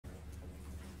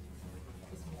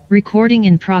Recording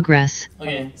in progress.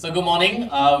 Okay, so good morning.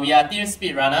 We are Team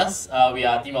speedruNUS. We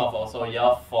are a team of also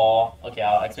year 4. Okay,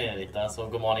 I'll explain it later. So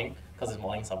good morning, because it's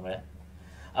morning somewhere.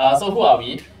 So who are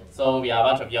we? So we are a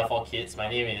bunch of year 4 kids. My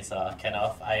name is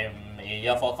Kenneth. I am a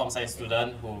year 4 comp science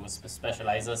student who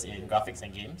specializes in graphics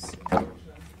and games.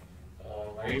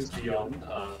 My name is Gion.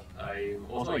 I'm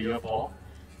also a year 4,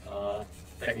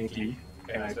 technically,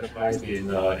 and I specialize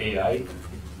in AI.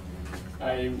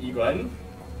 I'm Iguan,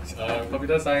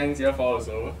 computer science year 4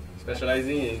 also,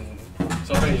 specializing in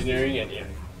software engineering and AI.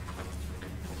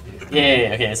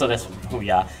 Yeah, okay, so that's who we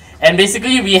are. And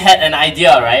basically we had an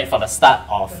idea, right, for the start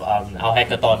of our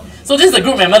hackathon. So this is the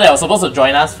group member that was supposed to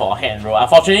join us for Hack&Roll.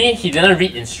 Unfortunately, he didn't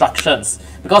read instructions,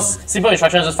 because simple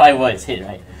instructions just fly over his head,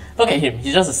 right? Look at him,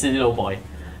 he's just a silly little boy.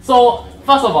 So,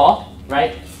 first of all,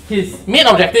 right, his main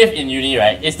objective in uni,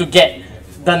 right, is to get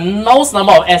the most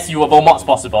number of SUable mods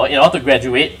possible in order to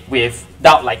graduate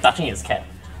without like touching his cap.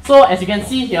 So as you can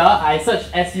see here, I searched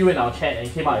SU in our chat and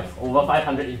came out with over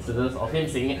 500 incidents of him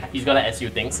saying he's gonna SU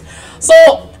things. So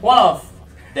one of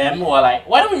them were like,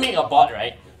 why don't we make a bot,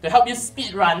 right, to help you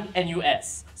speedrun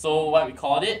NUS? So what we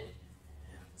called it,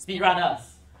 speedruNUS.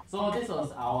 So this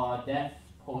was our dev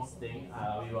posting.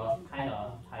 We were kind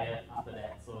of tired after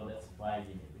that, so that's why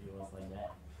it was like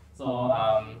that. So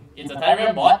it's a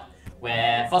Telegram bot,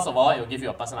 where first of all, it will give you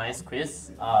a personalized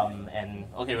quiz, and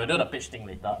okay, we'll do the pitch thing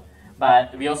later.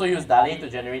 But we also use DALL-E to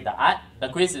generate the art. The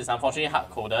quiz is unfortunately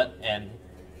hard-coded, and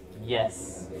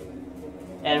yes.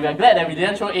 And we're glad that we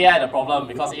didn't show AI the problem,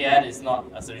 because AI is not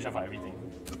a solution for everything.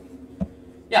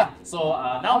 Yeah, so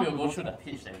now we'll go through the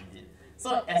pitch that we did.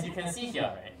 So as you can see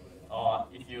here, right, or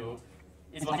if you,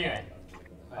 it's working, right?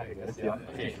 I guess, yeah.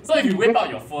 Okay, so if you whip out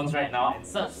your phones right now and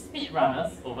search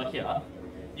speedruNUS over here,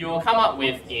 you will come up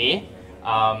with a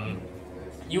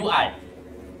UI,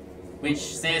 which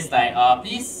says like,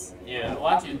 please,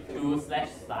 once you do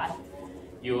 /start,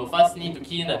 you first need to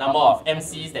key in the number of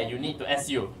MCs that you need to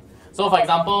SU. So for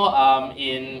example,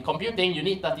 in computing, you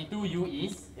need 32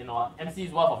 UEs,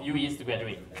 MCs worth of UEs to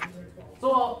graduate.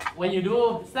 So when you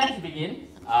do /begin,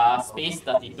 space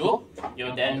 32,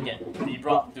 you'll then be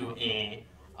brought to a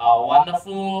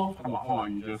wonderful...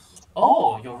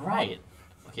 Oh, you're right.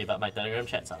 Okay, but my Telegram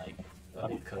chats are like a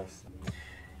bit cursed.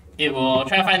 It will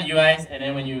try to find the UIs, and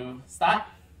then when you start,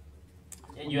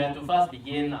 and you have to first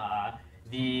begin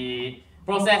the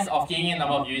process of keying in the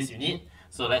number of UIs you need.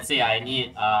 So let's say I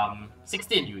need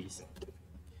 16 UIs.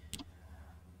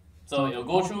 So it'll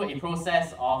go through a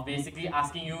process of basically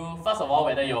asking you, first of all,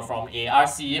 whether you're from a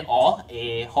RC or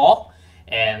a hall,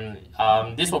 and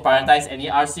this will prioritize any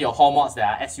RC or hall mods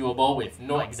that are SUable with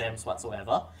no exams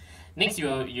whatsoever. Next, you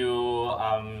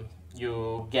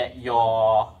get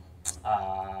your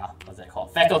what's that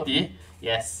called? Faculty.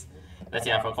 Yes, let's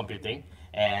say I'm from computing,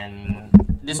 and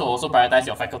this will also prioritize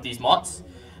your faculty's mods.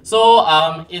 So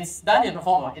it's done in the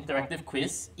form of an interactive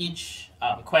quiz. Each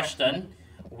question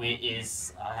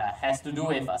has to do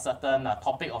with a certain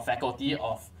topic or faculty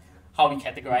of how we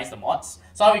categorize the mods.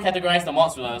 So how we categorize the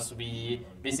mods was we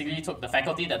basically took the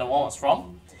faculty that the one was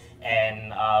from,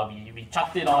 and we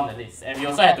chucked it on the list. And we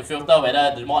also had to filter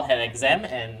whether the mod had an exam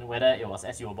and whether it was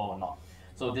SUable or not.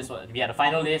 So we had a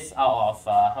final list out of,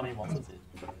 how many mods was it?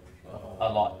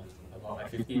 A lot. About like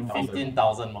 15,000.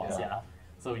 15,000 mods, yeah.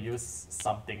 So we use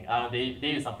something. They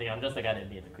use something. I'm just the guy that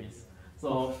made the quiz.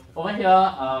 So over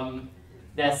here,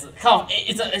 there's kind of,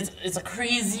 it's a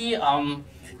crazy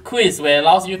quiz where it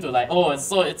allows you to like, oh, it's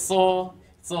so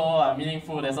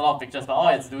meaningful. There's a lot of pictures, but all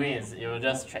it's doing is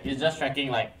it's just tracking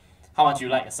like how much you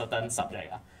like a certain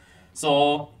subject.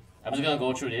 So I'm just gonna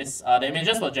go through this. The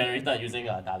images were generated using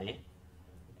DALL-E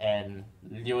and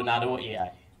Leonardo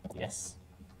AI. Yes.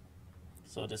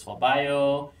 So this for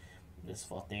bio, this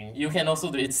for thing. You can also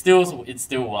do it. It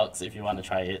still works if you want to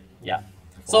try it. Yeah.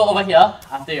 So over here,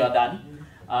 after you're done,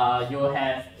 you'll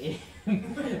have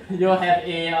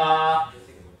a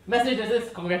message that says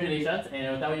congratulations, and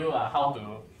it'll tell you how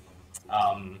to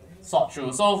sort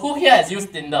through. So who here has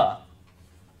used Tinder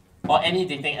or any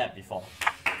dating app before?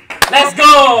 Let's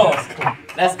go!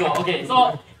 Let's go. Okay,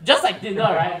 so just like Tinder,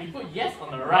 right? We put yes on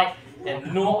the right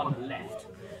and no on the left.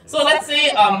 So let's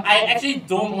say I actually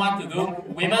don't want to do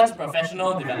women's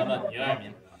professional development. You know what I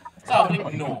mean? So I'll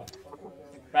click no.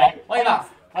 Right? Why laugh?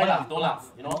 Why laugh? Don't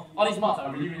laugh. All these mods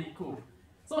are really, really cool.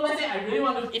 So let's say I really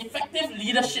want to do effective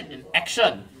leadership in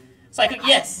action. So I click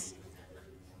yes.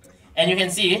 And you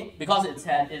can see, because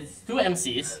it's two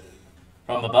MCs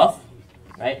from above,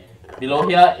 right? Below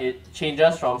here, it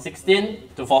changes from 16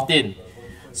 to 14.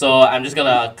 So I'm just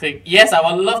gonna click yes. I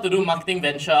would love to do marketing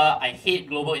venture. I hate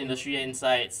global industry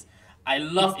insights. I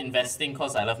love investing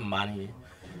because I love money.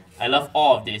 I love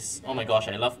all of this. Oh my gosh,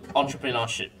 I love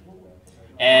entrepreneurship.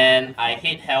 And I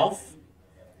hate health,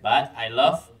 but I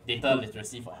love data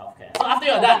literacy for healthcare. So after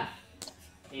you're done,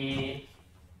 a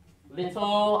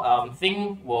little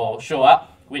thing will show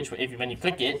up, which if when you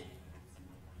click it,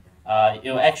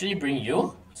 it will actually bring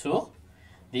you to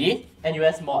the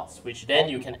NUS mods, which then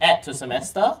you can add to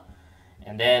semester,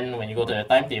 and then when you go to the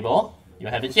timetable, you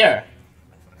have it here.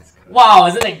 Wow,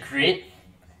 isn't that great?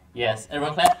 Yes,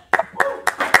 everyone clap.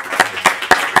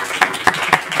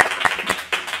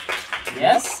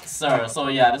 Yes, sir. So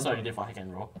yeah, that's what we did for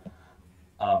Hack&Roll.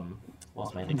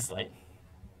 What's my next slide?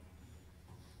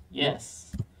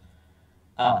 Yes.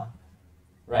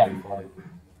 Right.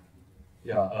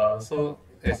 Yeah, so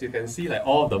as you can see, like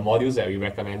all of the modules that we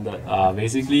recommended are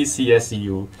basically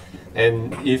CSCU.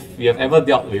 And if you have ever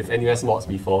dealt with NUS mods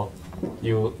before,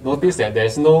 you notice that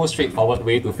there's no straightforward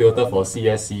way to filter for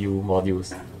CSCU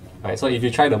modules. Right? So if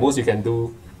you try, the most you can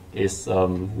do is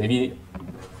maybe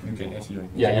You can SU it.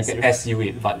 yeah, you can SU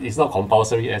it, but it's not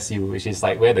compulsory SU, which is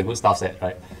like where the good stuff's at,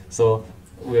 right? So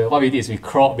what we did is we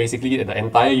crawled basically the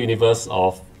entire universe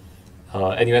of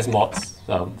NUS mods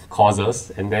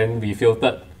courses, and then we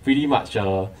filtered pretty much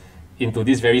into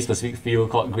this very specific field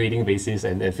called grading basis,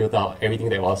 and then filter out everything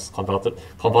that was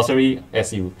compulsory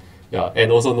SU, yeah,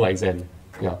 and also no exam,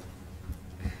 yeah.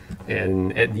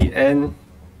 And at the end,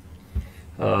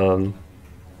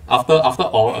 after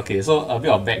all, okay, so a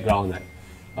bit of background, like,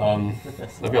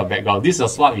 a bit of background. This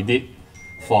is what we did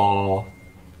for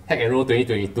Hack&Roll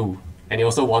 2022, and it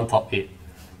also won top 8,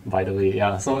 by the way.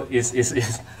 Yeah, so it's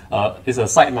a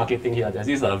side marketing here. There's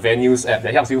this venues app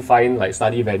that helps you find like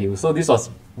study venues. So this was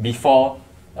before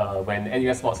when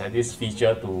NUS Mods had this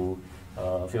feature to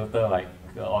filter like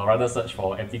or rather search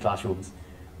for empty classrooms,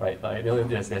 right? You know,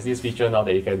 there's this feature now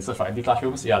that you can search for empty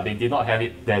classrooms. Yeah, they did not have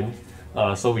it then,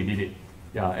 so we did it.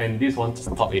 Yeah, and this one's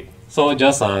top 8. So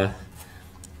just a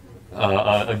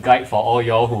guide for all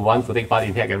y'all who want to take part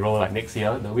in Hack&Roll like next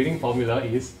year. The winning formula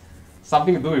is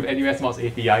something to do with NUS Mods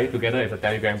API together with a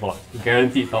Telegram bot.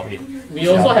 Guaranteed top 8. We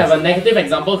also have a negative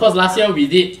example because last year we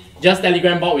did just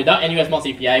Telegram bot without NUS Mods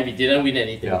API. We didn't win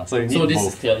anything. Yeah, so this both.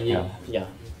 Is clearly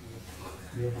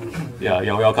Yeah,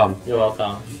 you're welcome. You're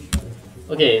welcome.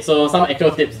 Okay, so some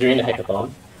actual tips during the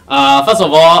hackathon. First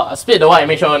of all, split the word and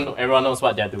make sure everyone knows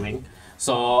what they're doing.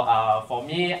 So for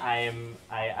me,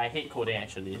 I hate coding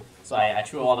actually. So I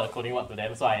threw all the coding work to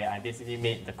them. So I basically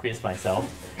made the quiz myself.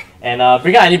 And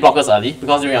bring out any blockers early,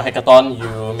 because during a hackathon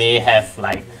you may have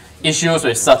like issues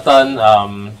with certain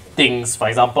things. For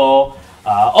example,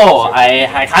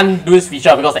 I can't do this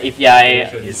feature because the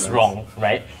API is wrong,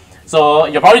 right? So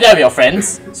you're probably there with your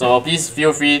friends. So please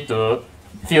feel free to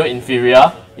feel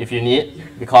inferior if you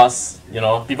need, because you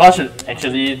know people should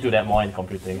actually do that more in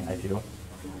computing, I feel.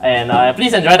 And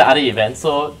please enjoy the other events.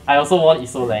 So I also won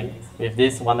ISO with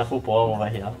this wonderful poem over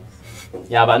here.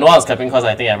 Yeah, but no one was clapping because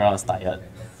I think everyone was tired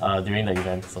during the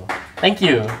event. So thank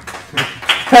you.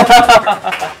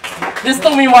 This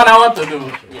took me 1 hour to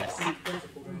do. Yes.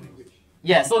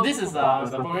 Yeah. So this is the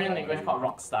programming language called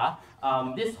Rockstar.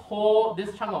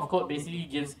 This chunk of code basically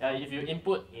gives if you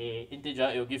input a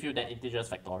integer, it will give you that integer's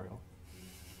factorial.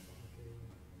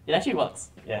 It actually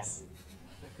works. Yes.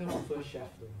 I kind of prefer Chef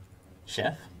though.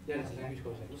 Chef? Yeah, it's a language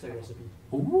code. It looks like a recipe.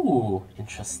 Ooh,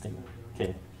 interesting.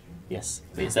 Okay. Yes.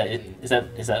 Wait, is that it?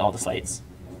 Is that all the slides?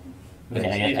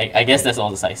 Okay, I guess that's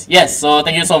all the slides. Yes, so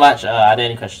thank you so much. Are there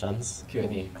any questions?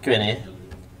 Q&A. Q&A.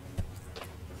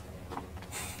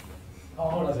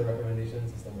 How does the recommendation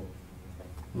system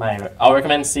work? Our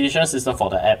recommendation system for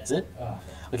the app, is it?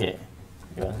 Okay.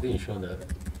 You I want- think you show the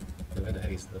where the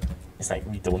heck is the... It's like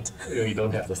we don't. We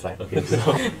don't have the slide. Okay, so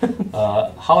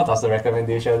how does the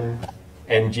recommendation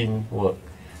engine work?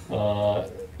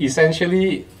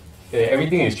 Essentially,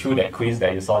 everything is through that quiz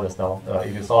that you saw just now.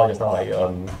 If you saw just now, like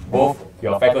both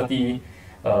your faculty,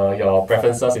 your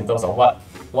preferences in terms of what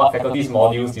faculty's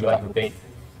modules you like to take.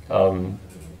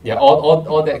 Yeah,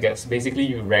 all that gets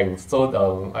basically ranked.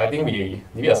 So I think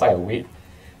we assign a weight.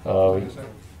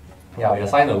 Yeah, we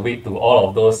assign a weight to all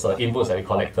of those inputs that we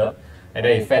collected, and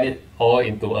then we fed it all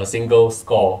into a single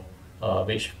score,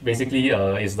 which basically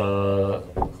is the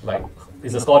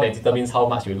score that determines how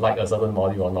much you like a certain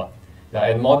module or not. Yeah,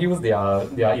 and modules they are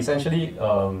essentially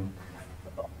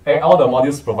all the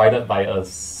modules provided by a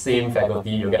same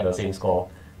faculty, you get the same score.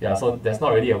 Yeah, so there's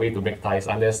not really a way to break ties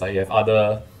unless like you have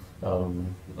other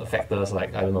factors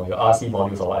like, I don't know, your RC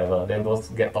modules or whatever, then those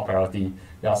get top priority.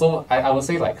 Yeah, so I would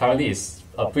say like currently it's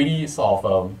a pretty sort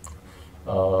of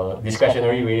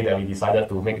discretionary way that we decided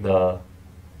to make the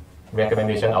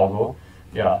recommendation algo.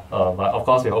 Yeah, but of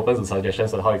course we're open to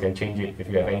suggestions on how you can change it if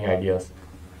you have any ideas.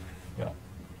 Yeah.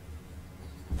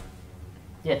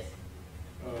 Yes.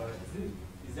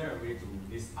 Is there a way to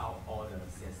list out all the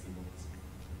CSC modes?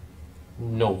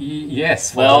 No.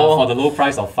 Yes, Well- for the low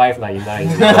price of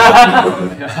 $5.99.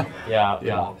 Yeah.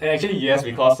 Yeah, actually yes,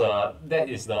 because that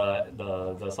is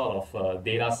the sort of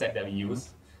data set that we use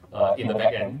in the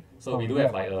back end. So we do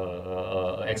have like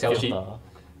a Excel sheet. Filter.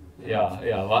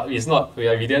 Yeah, but it's not. We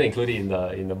didn't include it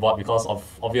in the bot because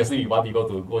obviously we want people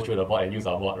to go through the bot and use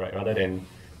our bot, right? Rather than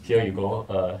here you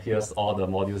go. Here's all the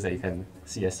modules that you can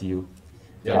CSU.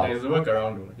 Yeah, there's a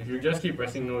workaround though. If you just keep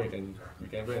pressing no, you can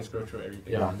go and scroll through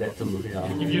everything. Yeah, that too.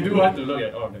 Yeah. If you do want to look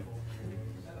at all of them.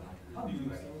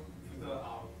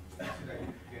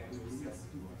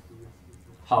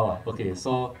 How? Okay,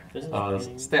 so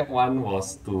step one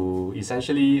was to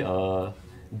essentially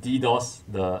DDoS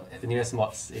the NUS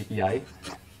mods API,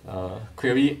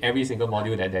 query every single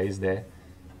module that there is there,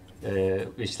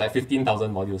 which is like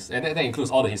 15,000 modules, and that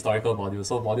includes all the historical modules,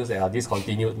 so modules that are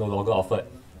discontinued, no longer offered.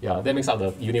 Yeah, that makes up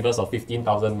the universe of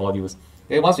 15,000 modules.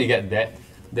 Then once we get that,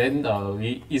 then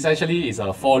we essentially is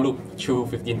a for loop through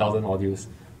 15,000 modules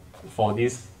for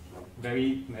this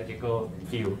very magical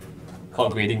field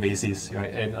called grading basis,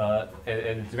 right? And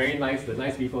it's very nice. The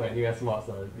nice people at NUS Mods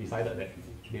decided that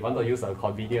they want to use a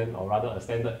convenient, or rather a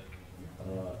standard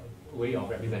way of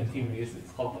representing this.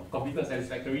 It's called completed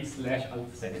satisfactory /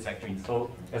 unsatisfactory.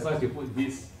 So as long as you put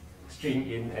this string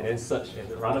in and then search and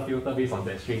run a filter based on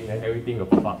that string, then everything will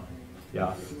pop up.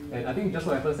 Yeah, and I think just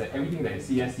so happens that everything that is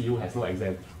CSU has no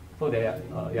exam. So there,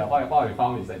 what we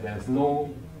found is that there's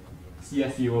no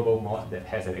CSUable mod that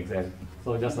has an exam.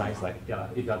 So just nice, like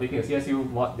if you're taking a CSU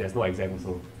mod, there's no exam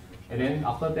also. And then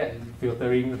after that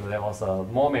filtering, there was a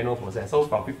more manual process. So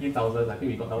from 15,000, I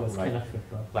think we got down to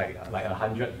like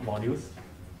 100 modules.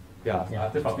 Yeah.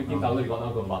 After from 15,000, we got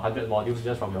down to about 100 modules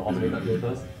just from your automated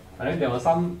filters. And then there were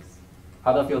some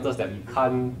other filters that we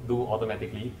can't do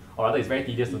automatically, or rather it's very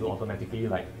tedious to do automatically,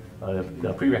 like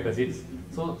the prerequisites.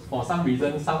 So for some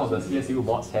reason, some of the CSU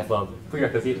bots have a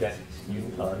prerequisite that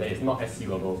is not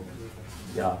SUable.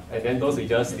 Yeah, and then those we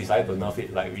just decide to nerf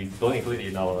it, like we don't include it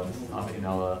in our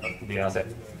data set.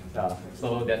 Yeah,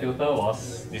 so that filter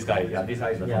was this guy. Yeah, this guy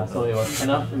is the filter. So it was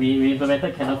Kenneth. We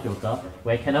implemented Kenneth filter,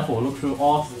 where Kenneth will look through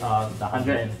all the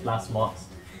 100 and plus mods,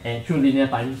 and through linear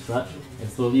time search, and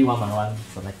slowly one by one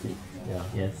select it. Yeah.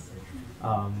 Yes.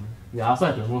 We also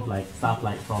had to remove like stuff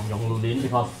like from Yonglulin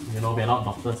because we're not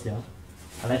doctors here,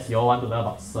 unless you all want to learn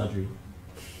about surgery.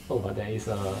 Oh, but there is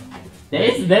a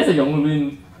there's a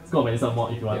Yonglulin school of medicine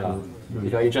mod if you want to.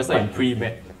 If you're interested in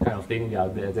pre-med kind of thing, yeah,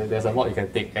 there's a mod you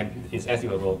can take, and it's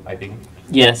SUable, I think.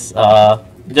 Yes.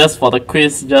 Just for the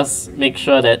quiz, just make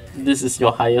sure that this is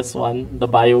your highest one, the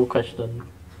bio question.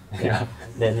 Yeah.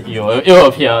 Then it will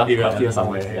appear. It will appear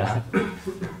somewhere. Yeah.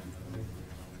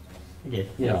 Okay.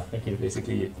 Yeah. Thank you.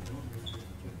 Basically it.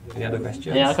 Any other questions?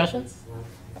 Any other questions?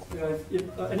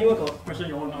 If anyone got a question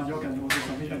you want to ask, you can also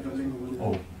submit at the link over there.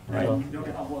 Oh, right. And you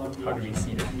can upload. How do we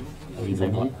see that? Oh, Is is that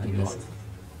it good? not?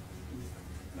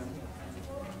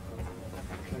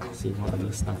 See what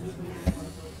other stuff.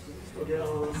 Okay,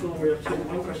 so we have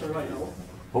one question right now.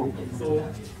 Oh. So,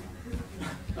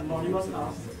 Anonymous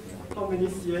asks, how many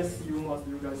CSU mods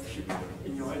do you guys ship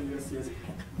in your NUS CS?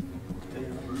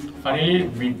 Funny,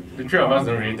 the three of us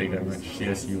don't really take that much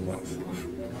CSU mods.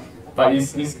 But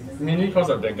it's mainly because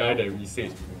of the guy that we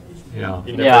said Yeah.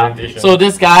 in the Yeah. presentation. So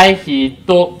this guy, he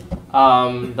took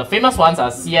the famous ones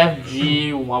are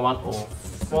CFG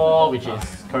 1104, which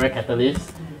is career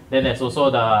catalyst. Then there's also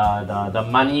the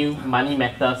money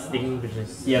matters thing, which is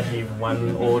CFG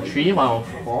 103,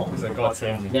 104. It's a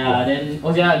godsend. Yeah, then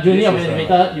Junior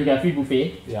Administrator, you get free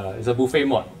buffet. Yeah, it's a buffet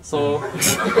mod. So,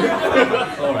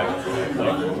 alright.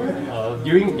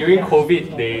 During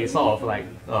COVID, they sort of like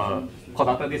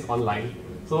conducted this online.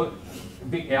 So,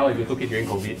 big L if you took it during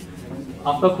COVID.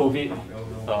 After COVID,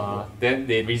 then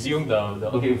they resumed the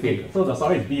buffet. So the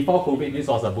story is before COVID, this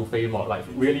was a buffet mod, like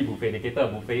really buffet. They cater a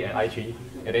buffet at I3,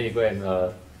 and then you go and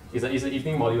it's an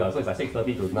evening module, so it's like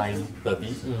 6:30 to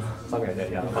 9:30, something like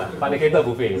that. Yeah, but they cater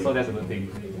buffet, so that's a good thing.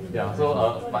 Yeah, so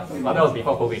but that was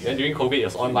before COVID. Then during COVID, it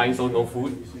was online, so no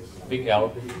food, big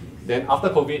L. Then after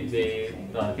COVID, they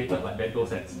catered like bento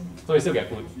sets, so you still get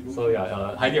food. So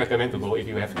yeah, highly recommend to go if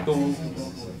you have two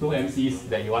MCs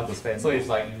that you want to spend. So it's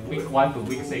like week 1 to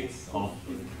week 6 of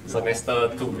semester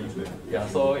 2. Yeah,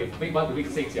 so if week 1 to week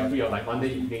 6 you're free on like Monday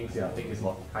evenings, yeah, take this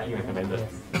mod. Highly recommended.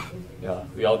 Yeah,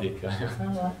 we all did. Yeah,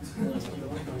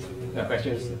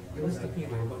 questions? I was thinking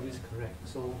if I got this correct.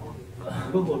 So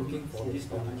people who are looking for this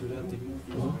particular thing,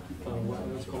 what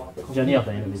was called Journey of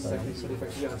the Innovator.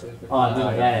 satisfactory, unsatisfactory.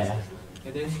 Oh, yeah.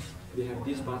 And then they have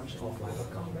this bunch of like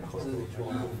courses they throw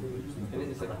out, and then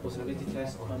it's like a personality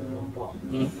test on the board.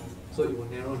 So it will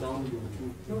narrow down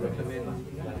to recommend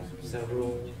like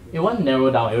several. It won't narrow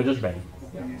down, it will just rank.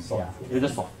 Sort. Yeah, it will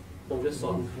just sort. Or just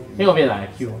sort. Think of it like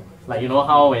a queue. Like you know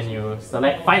how when you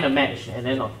find a match and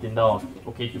then on Tinder or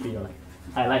OkCupid you're like,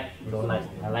 I like, you don't like,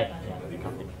 I like, yeah, that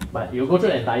kind of thing. But you go through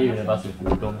the entire universe if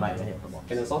you don't like any of the boards.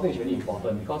 And the sorting is really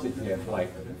important because if you have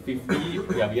like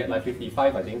 50, yeah, we had like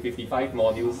 55, I think 55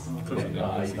 modules in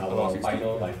our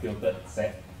final like filtered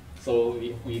set. So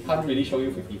we can't really show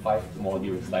you 55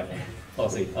 modules. Like, how to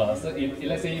say, so if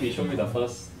let's say we show you the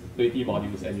first 20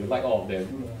 modules and you like all of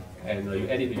them, and you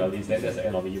add it to your list, then that's the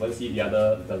end of it. You won't see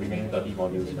the remaining 30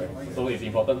 modules, right? So it's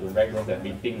important to rank those that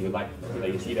we think you like, so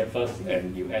that you see them first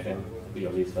and you add them to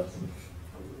your list first.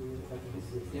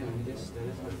 Yeah, that's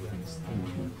how it works.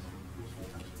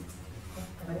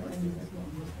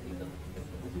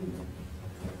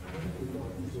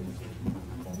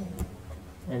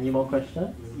 Any more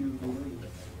questions?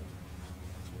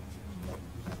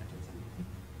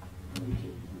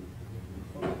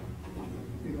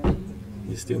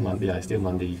 It's still Monday, yeah, it's still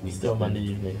Monday evening. Still Monday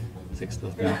evening.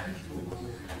 6:30.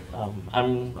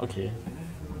 I'm okay.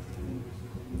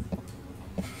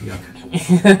 Yeah.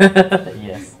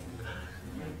 Yes.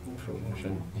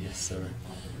 Promotion. Yes, sir.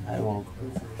 I will.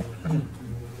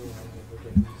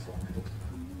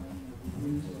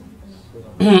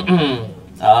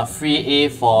 Free A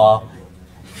for.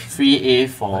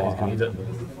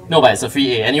 No, but it's a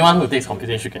free A. Anyone who takes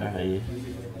computation should get an A.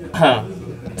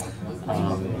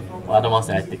 What other ones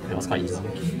that I take? It was quite easy.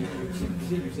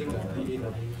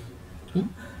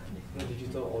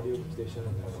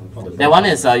 That one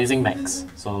is using Max,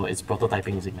 so it's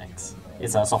prototyping using Max.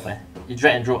 It's a software. It's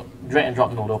drag and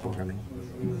drop nodal programming.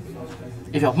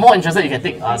 If you're more interested, you can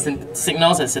take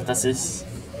signals and synthesis.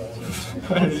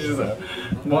 This is a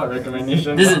mod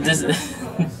recommendation. This is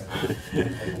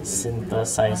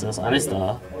synthesizers. Unless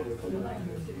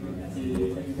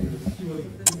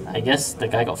I guess the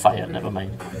guy got fired. Never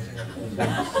mind.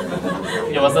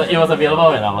 It was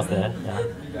available when I was there. Yeah.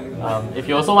 If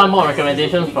you also want more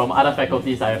recommendations from other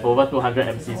faculties, I have over 200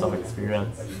 MCs of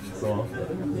experience. So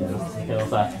yeah, you can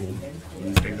also ask me.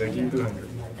 Exactly 200.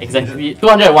 Exactly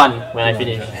 201 when I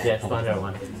finish. Yes,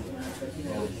 201.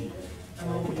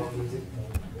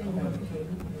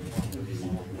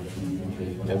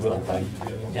 Never on time.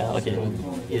 Yeah, okay.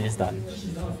 It is done.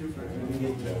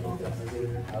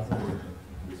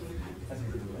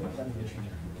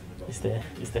 Is there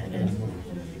any?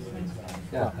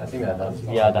 Yeah, I think we are done.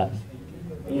 We are done.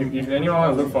 If anyone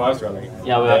wants to look for us, we're like.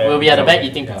 Yeah, we'll be at the back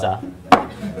eating pizza.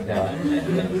 Yeah.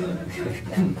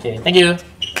 Okay, thank you.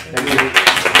 Thank you.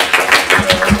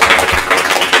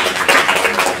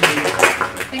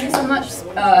 Thank you so much,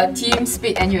 Team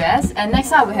speedRUNUS. And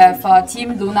next up, we have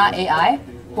Team Luna AI,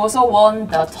 who also won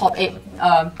the top 8,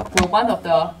 one of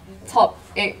the top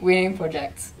 8 winning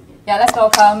projects. Yeah, let's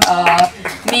welcome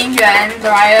Ming Yuan,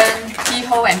 Brian,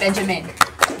 Jiho, and Benjamin.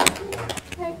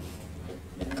 Hi.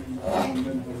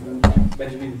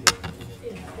 Benjamin.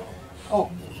 Oh.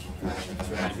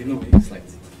 We know these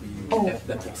slides. Oh. Have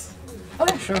that plus. Oh,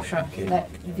 yeah, sure. Okay. Like,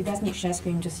 if you guys need share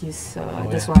screen, just use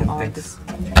this one or thanks. this.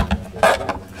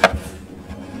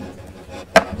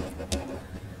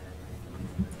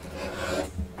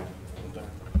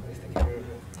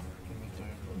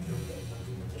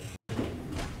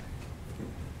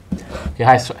 Okay,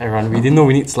 hi everyone. We didn't know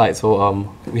we need slides, so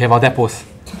we have our depots.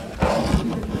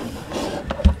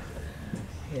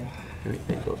 Yeah. Wait,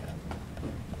 there you go.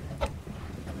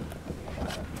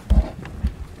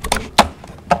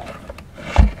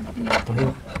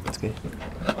 Okay, that's good.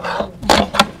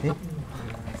 Okay.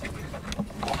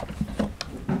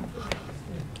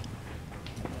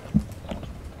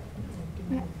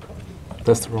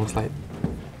 That's the wrong slide.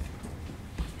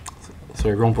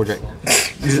 Sorry, wrong project.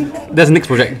 That's the next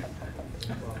project.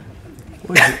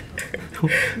 What is it?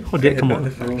 How did it come out?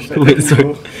 Wait,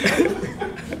 sorry.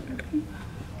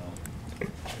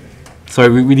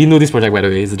 Sorry, we didn't know this project, by the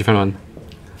way. It's a different one.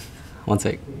 One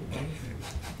sec.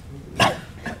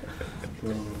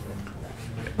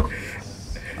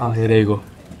 Oh, yeah, there you go.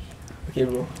 Okay,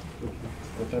 bro.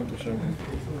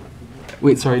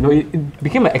 Wait, sorry, no, it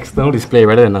became an external display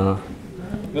rather than a...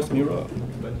 That's mirror.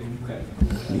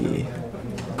 Yeah.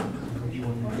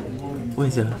 What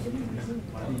is that?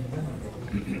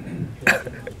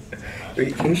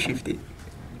 Wait, can you shift it?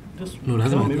 No, it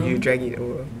doesn't matter. You drag it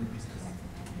over.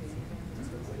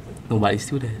 No, but it's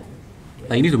still there.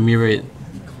 Like, you need to mirror it.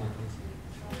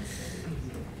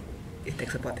 It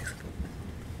takes apart,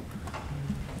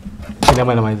 Okay,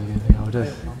 never mind. Okay, I'll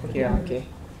just... Okay, okay.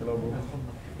 Hello, bro.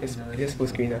 Yes, full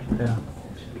screen. Yeah.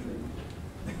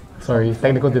 Sorry,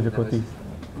 technical difficulties.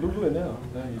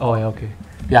 Oh yeah, okay.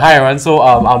 Yeah, hi everyone. So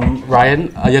I'm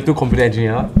Ryan, year 2 computer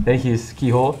engineer. Then he's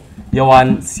Kiho, year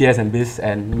 1 CS and Biz,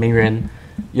 and Mingren,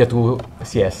 year 2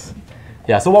 CS.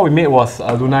 Yeah. So what we made was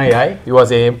Luna AI. It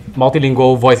was a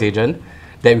multilingual voice agent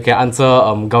that we can answer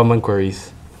government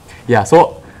queries. Yeah.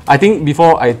 So I think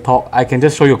before I talk, I can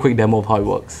just show you a quick demo of how it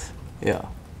works. Yeah.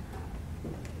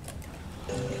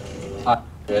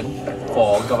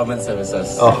 For government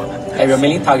services. Oh. And we're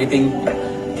mainly targeting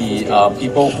the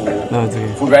people who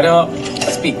would rather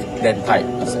speak than type,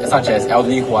 such as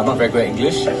elderly who are not very good at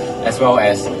English, as well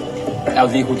as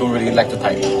elderly who don't really like to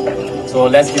type. So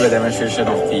let's give a demonstration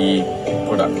of the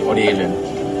product or the agent.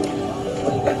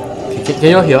 Can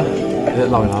you all hear? Is it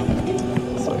loud enough?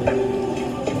 Sorry.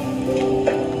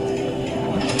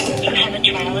 You have a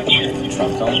trial account.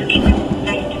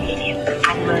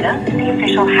 I'm Luna, the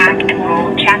official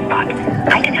Hack&Roll chatbot.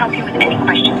 I can help you with any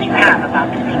questions you have about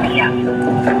the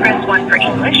CPF. Press 1 for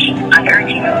English. I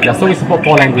urge you to Yeah, so we support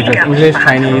 4 languages: English,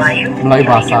 Chinese, Melayu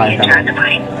Bahasa, and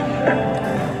Tamil.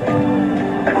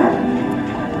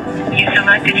 You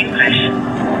selected English.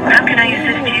 How can I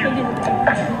assist you?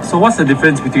 So what's the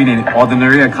difference between an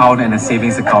ordinary account and a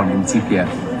savings account in CPF?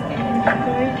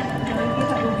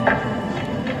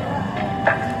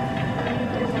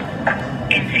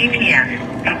 In CPF,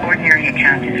 the ordinary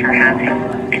account is for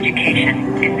housing,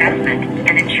 education, investment,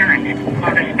 and insurance,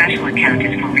 while the special account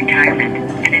is for retirement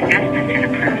and investments in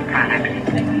approved products.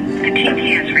 The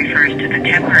TPS refers to the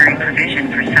temporary provision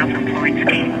for self-employed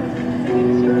scheme.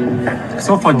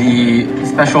 So for the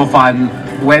special fund,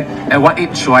 at what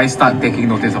age should I start taking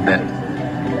notice of that?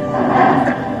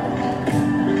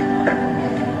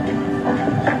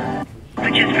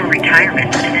 Which is for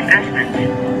retirement and investments.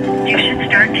 You should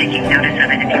start taking notice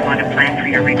of it if you want to plan for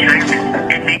your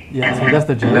retirement and make. Yeah, so that's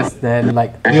the gist. Then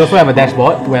we also have a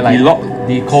dashboard where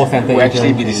the call center will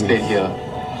actually be displayed here.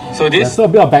 So this. So a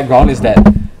bit of background is that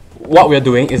what we're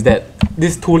doing is that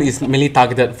this tool is mainly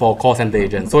targeted for call center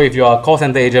agents. So if you're a call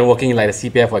center agent working in the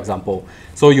CPF, for example,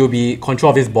 so you'll be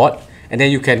control of this bot, and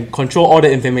then you can control all the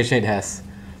information it has.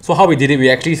 So how we did it, we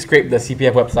actually scraped the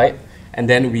CPF website, and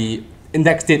then we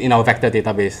indexed it in our vector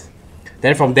database.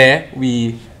 Then from there,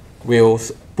 we will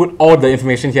put all the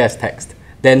information here as text.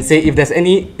 Then say if there's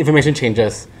any information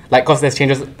changes, because there's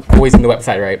changes always in the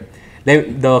website, right?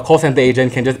 Then the call center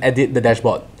agent can just edit the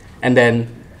dashboard, and then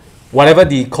whatever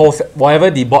the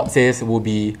bot says will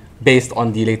be based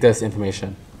on the latest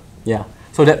information. Yeah,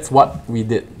 so that's what we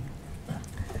did.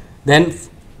 Then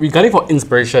regarding for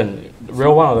inspiration,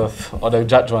 real one or the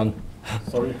judge one?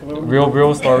 Sorry.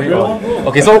 Real story.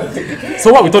 Okay, so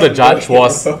what we told the judge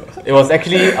was it was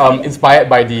actually inspired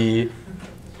by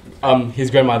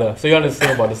his grandmother. So you want to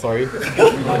say about the story?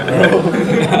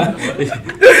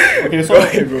 Okay, so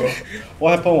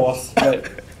what happened was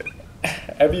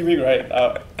every week, right,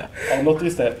 I'll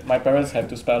notice that my parents have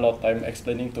to spend a lot of time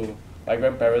explaining to my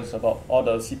grandparents about all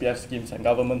the CPF schemes and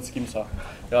government schemes.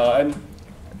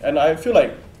 And I feel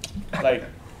like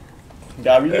they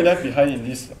are really left behind in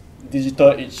this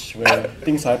digital age where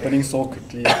things are happening so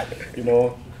quickly,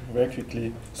 very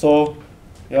quickly. So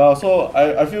I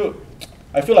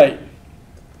feel like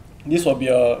this will be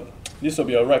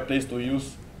a right place to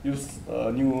use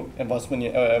new advancement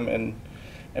in LLM and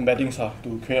embeddings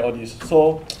to create all this.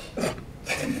 So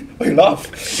why you laugh?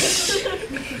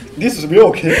 This is real,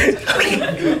 okay?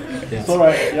 Yes. So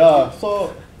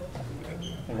so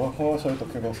what was I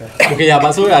talking about? Okay, yeah,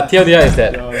 but so TLDR is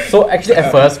that. So actually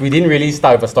at first we didn't really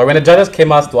start with a story. When the judges came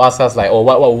to ask us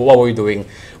what were we doing?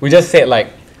 We just said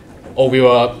we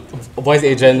were a voice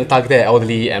agent targeted at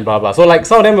elderly and blah blah. So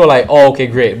some of them were okay,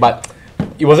 great, but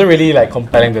it wasn't really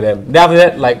compelling to them. Then after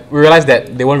that we realized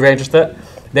that they weren't very interested.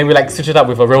 Then we switched it up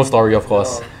with a real story, of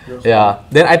course. Yeah.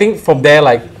 Then I think from there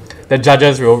the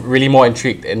judges were really more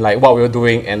intrigued in what we were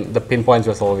doing and the pinpoints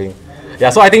we were solving.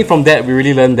 Yeah. So I think from that we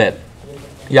really learned that.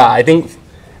 Yeah, I think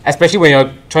especially when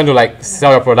you're trying to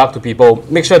sell your product to people,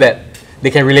 make sure that they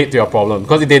can relate to your problem.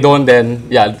 Because if they don't, then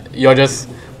you're just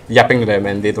yapping to them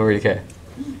and they don't really care.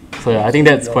 So I think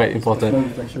that's quite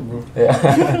important.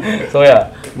 Yeah. So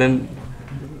then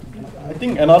I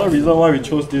think another reason why we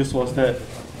chose this was that,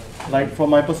 from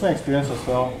my personal experience as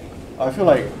well, I feel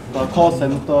like the call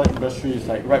center industry is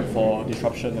ripe for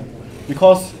disruption.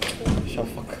 Because shut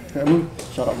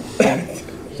up.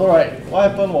 So what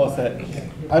happened was that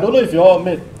I don't know if you all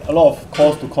made a lot of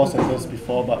calls to call centers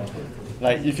before, but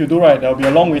if you do, there'll be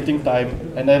a long waiting time,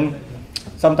 and then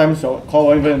sometimes your call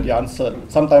won't even be answered.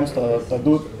 Sometimes the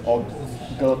dude or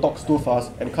girl talks too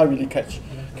fast and can't really catch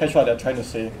what they're trying to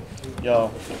say. Yeah.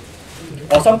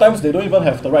 Or sometimes they don't even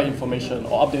have the right information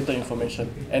or updated information,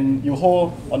 and you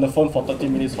hold on the phone for 30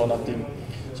 minutes for nothing.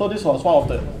 So this was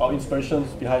one of our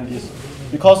inspirations behind this,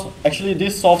 because actually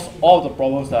this solves all the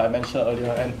problems that I mentioned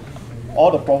earlier and all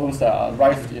the problems that are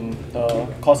rife in the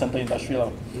call center industry.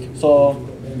 So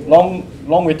long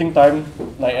waiting time,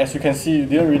 like as you can see, you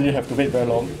didn't really have to wait very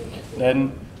long. Then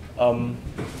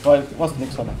what's the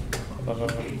next one?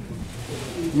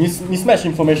 Mismatched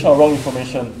information or wrong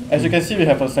information. As you can see, we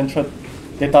have a central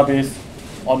database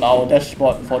on our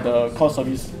dashboard for the call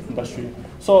service industry.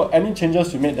 So any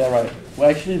changes you made there, right, will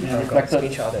actually be reflected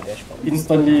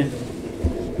instantly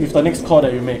with the next call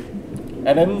that you make.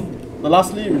 And then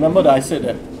lastly, remember that I said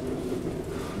that.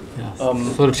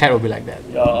 So the chat will be like that.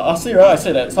 Yeah, lastly, right, I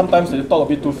said that sometimes they talk a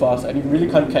bit too fast and you really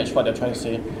can't catch what they're trying to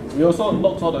say. We also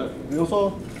log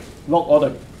all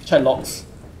the chat logs,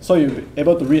 so you'll be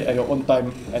able to read at your own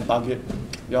time and target.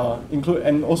 Yeah,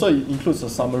 and also it includes a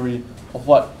summary of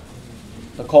what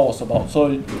the call was about.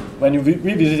 So when you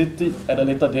revisit it at a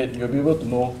later date, you'll be able to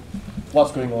know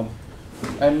what's going on.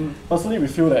 And personally, we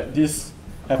feel that these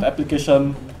have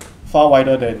application far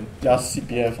wider than just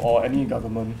CPF or any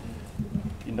government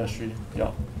industry.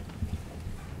 Yeah.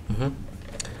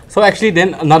 So actually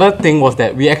then another thing was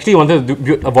that we actually wanted to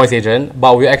build a voice agent,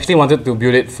 but we actually wanted to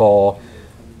build it for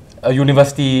a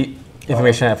university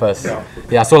information at first.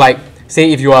 Yeah, so like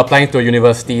say if you are applying to a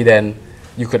university, then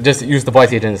you could just use the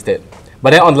voice agent instead. But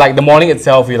then on like the morning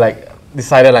itself, we like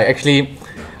decided like actually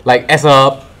like as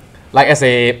a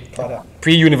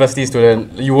pre-university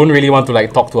student, you won't really want to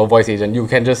like talk to a voice agent. You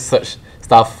can just search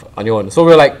stuff on your own. So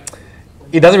we're like,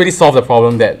 it doesn't really solve the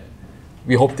problem that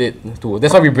we hoped it to.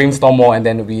 That's why we brainstormed more and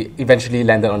then we eventually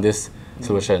landed on this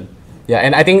solution. Yeah,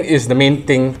 and I think is the main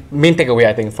takeaway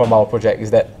I think from our project is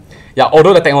that, yeah,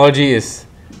 although the technology is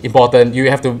important, you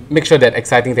have to make sure that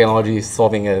exciting technology is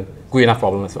solving a good enough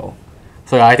problem as well.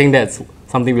 So yeah, I think that's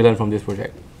something we learned from this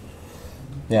project.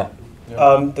 Yeah.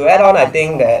 To add on, I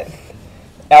think that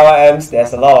LLMs,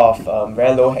 there's a lot of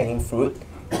very low-hanging fruit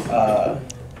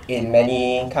in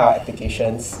many kind of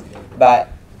applications. But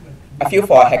I feel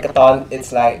for a hackathon,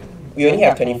 it's like we only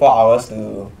have 24 hours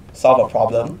to solve a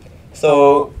problem.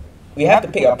 So we have to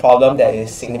pick a problem that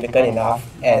is significant enough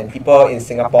and people in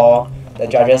Singapore, the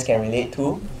judges can relate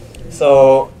to.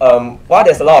 So while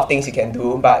there's a lot of things you can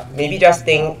do, but maybe just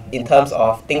think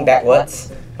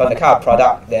backwards from the kind of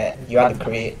product that you want to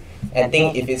create and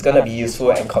think if it's going to be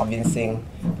useful and convincing.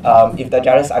 If the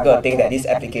judges are going to think that this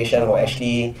application will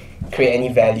actually create any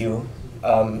value,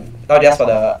 not just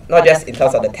in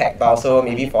terms of the tech, but also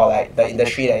maybe for like the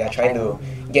industry that you're trying to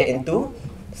get into.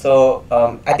 So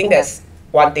I think that's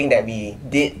one thing that we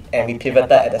did and we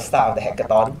pivoted at the start of the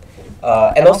hackathon.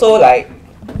 And also like,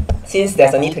 since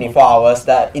there's only 24 hours,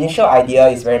 the initial idea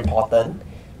is very important.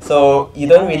 So you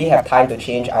don't really have time to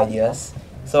change ideas.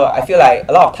 So I feel like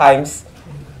a lot of times,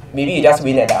 maybe you just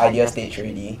win at the idea stage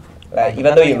already. Like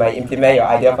even though you might implement your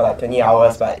idea for like 20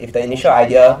 hours, but if the initial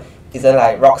idea isn't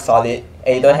like rock solid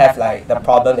and you don't have like the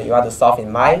problem that you want to solve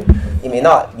in mind, it may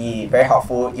not be very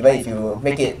helpful even if you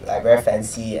make it like very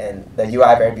fancy and the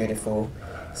UI very beautiful.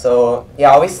 So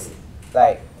yeah, always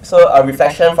like, so a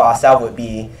reflection for ourselves would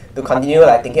be to continue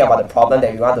like thinking about the problem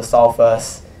that we want to solve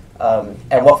first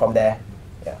and work from there.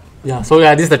 Yeah, so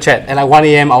yeah, this is the chat. And like 1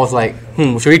 AM, I was like,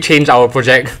 should we change our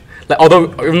project? Like,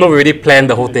 even though we already planned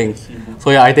the whole thing. So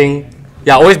yeah, I think,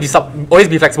 yeah, always be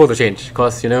flexible to change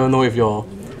because you never know if your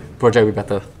project will be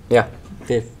better. Yeah,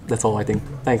 okay, that's all I think.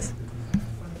 Thanks.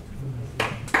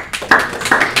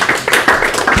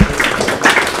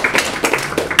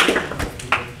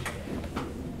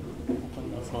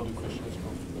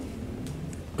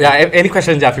 Yeah, any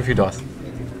questions? Yeah, feel free to ask.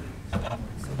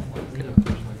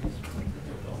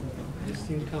 This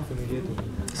seems kind of familiar to me.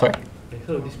 Sorry? I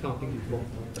heard of this kind of thing before.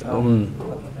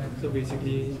 So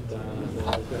basically, the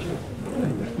question,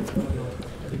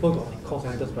 people got call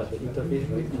centers, but the interface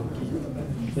very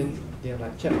clunky. Then they have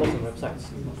like chatbots on websites,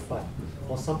 but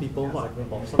for some people, what I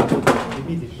remember, some people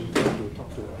maybe they prefer to talk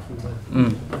to a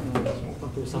human,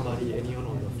 talk to somebody, anyone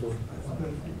on the phone.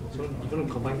 So you're going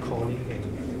to combine calling and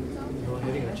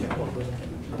having a chatbot,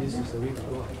 this is the way to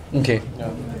go. Okay.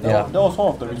 Yeah. That was one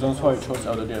of the reasons why we chose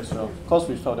elderly as well, because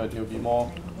we felt that you'll be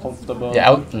more comfortable.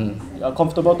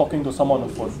 Comfortable talking to someone on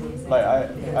the phone. Like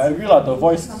I agree like the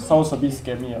voice sounds a bit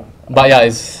scammy. But yeah,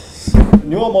 it's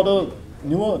newer models,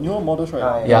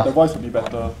 right? Yeah. The voice will be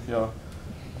better. Yeah.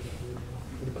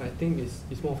 But I think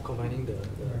it's more of combining the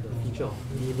feature of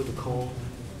being able to call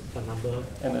a number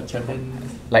and a chatbot.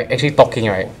 Like actually talking,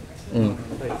 right?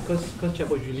 Like, because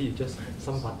chatbot usually is just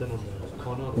some button on the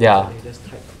corner of the yeah. and you just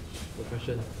type the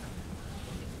question.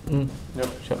 Yep,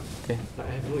 sure. Okay. Like,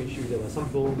 I have no issue with that, but some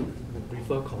people would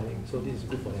prefer calling, so this is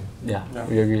good for them. Yeah,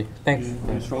 we agree. Thanks.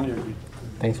 We strongly agree.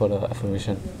 Thanks for the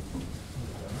affirmation.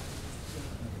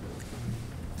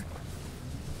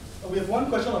 We have one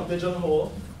question on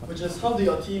Pigeonhole, which is how do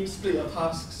your team split your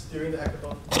tasks during the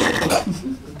hackathon?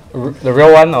 The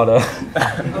real one or the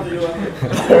How do you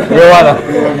real one?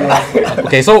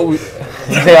 Okay, so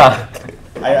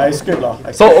I scrape lah.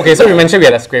 So we mentioned we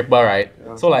had a scraper, right?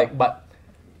 Yeah. So like, but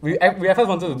we at first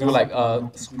wanted to do like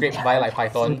a scrape by like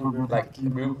Python, like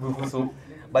soup.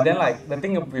 But then like the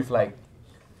thing with like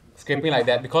scraping like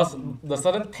that, because the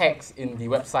certain tags in the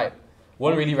website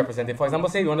weren't really represented. For example,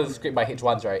 say you wanted to scrape by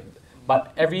H1s, right?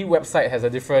 But every website has a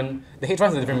different, the H1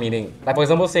 has a different meaning. Like for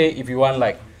example, say if you want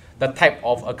like the type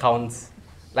of accounts,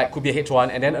 like could be a H1,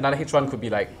 and then another H1 could be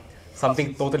like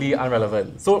something totally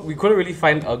irrelevant. So we couldn't really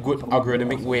find a good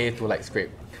algorithmic way to like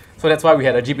scrape. So that's why we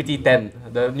had a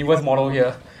GPT-10, the newest model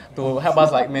here, to help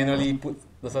us like manually put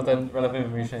the certain relevant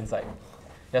information inside.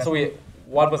 Yeah, so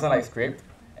one person like scraped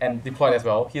and deployed as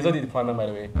well. He also did deployment, by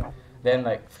the way. Then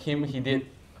like he did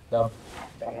the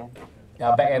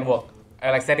back-end work,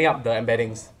 like setting up the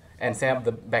embeddings and setting up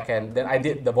the back-end. Then I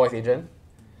did the voice agent.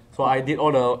 So I did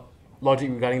all the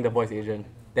logic regarding the voice agent.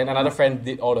 Then another friend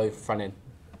did all the front end.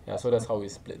 Yeah, so that's how we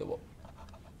split the work.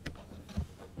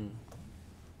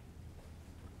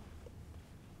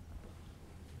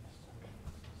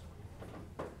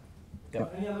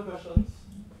 Yep. Any other questions?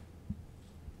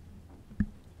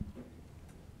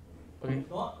 Okay.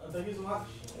 Not? Thank you so much.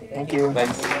 Thank you.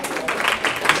 Thanks. Guys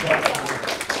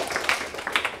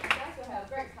will have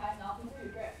break time now. People will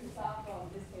grab pizza from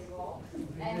this table.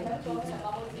 And we have to have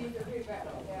bubble tea to grab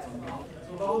from there as well.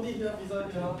 So bubble tea here, pizza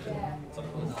here. Yeah.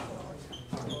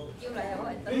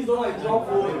 Please don't like drop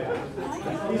food.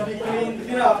 Please be clean.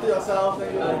 Clean up after yourself.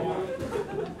 Thank you.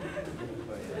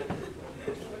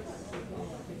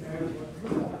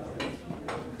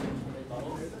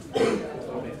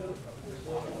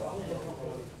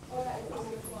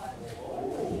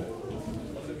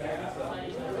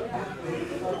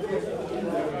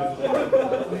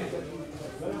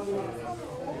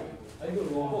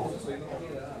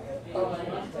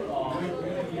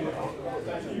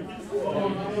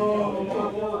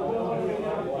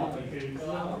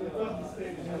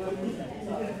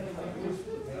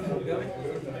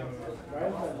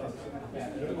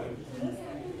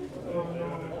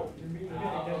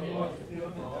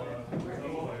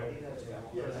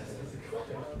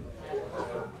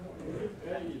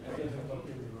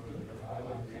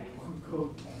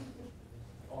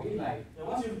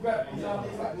 Once you've grabbed pizza,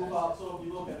 please like move out so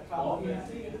people can come. In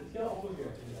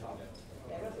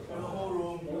the whole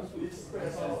room, please spread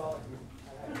yourself out.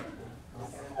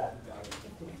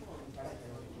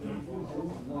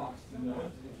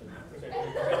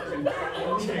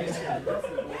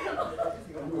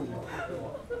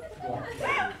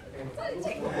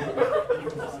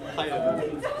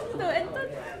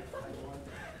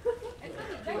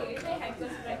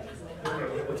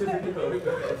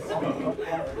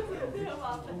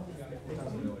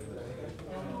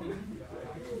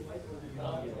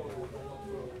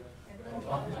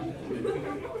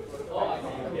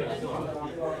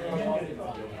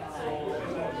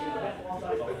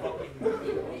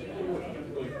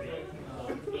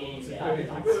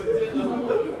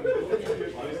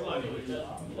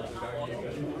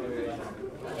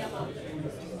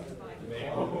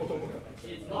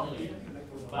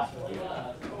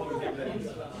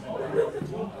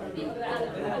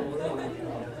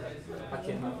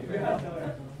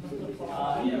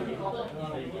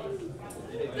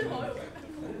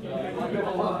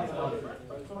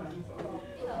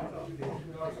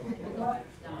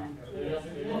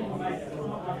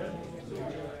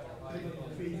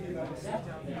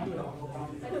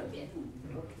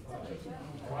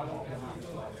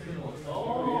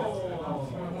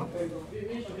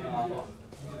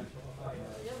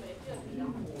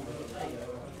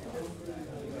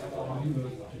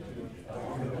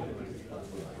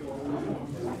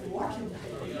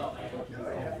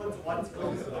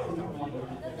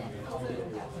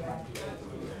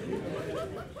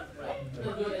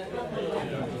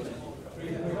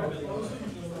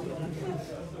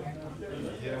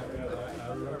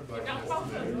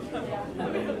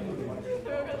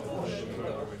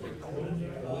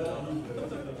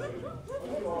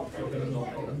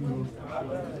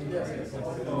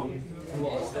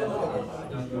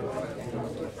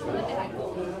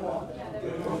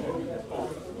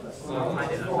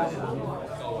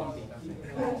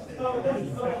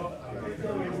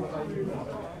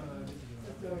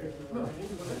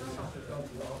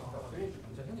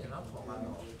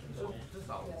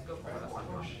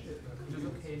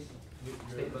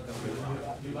 statement 的规划，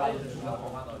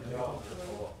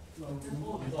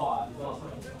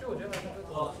就我觉得它这个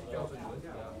标准有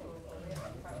点。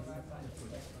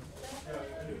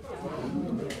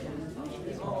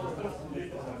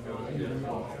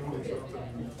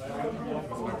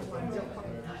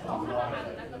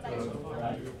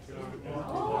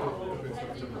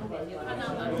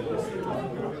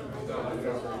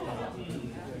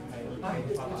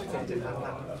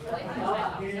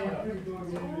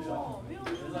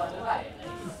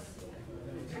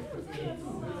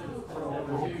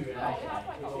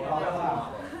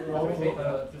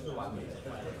就是完美的。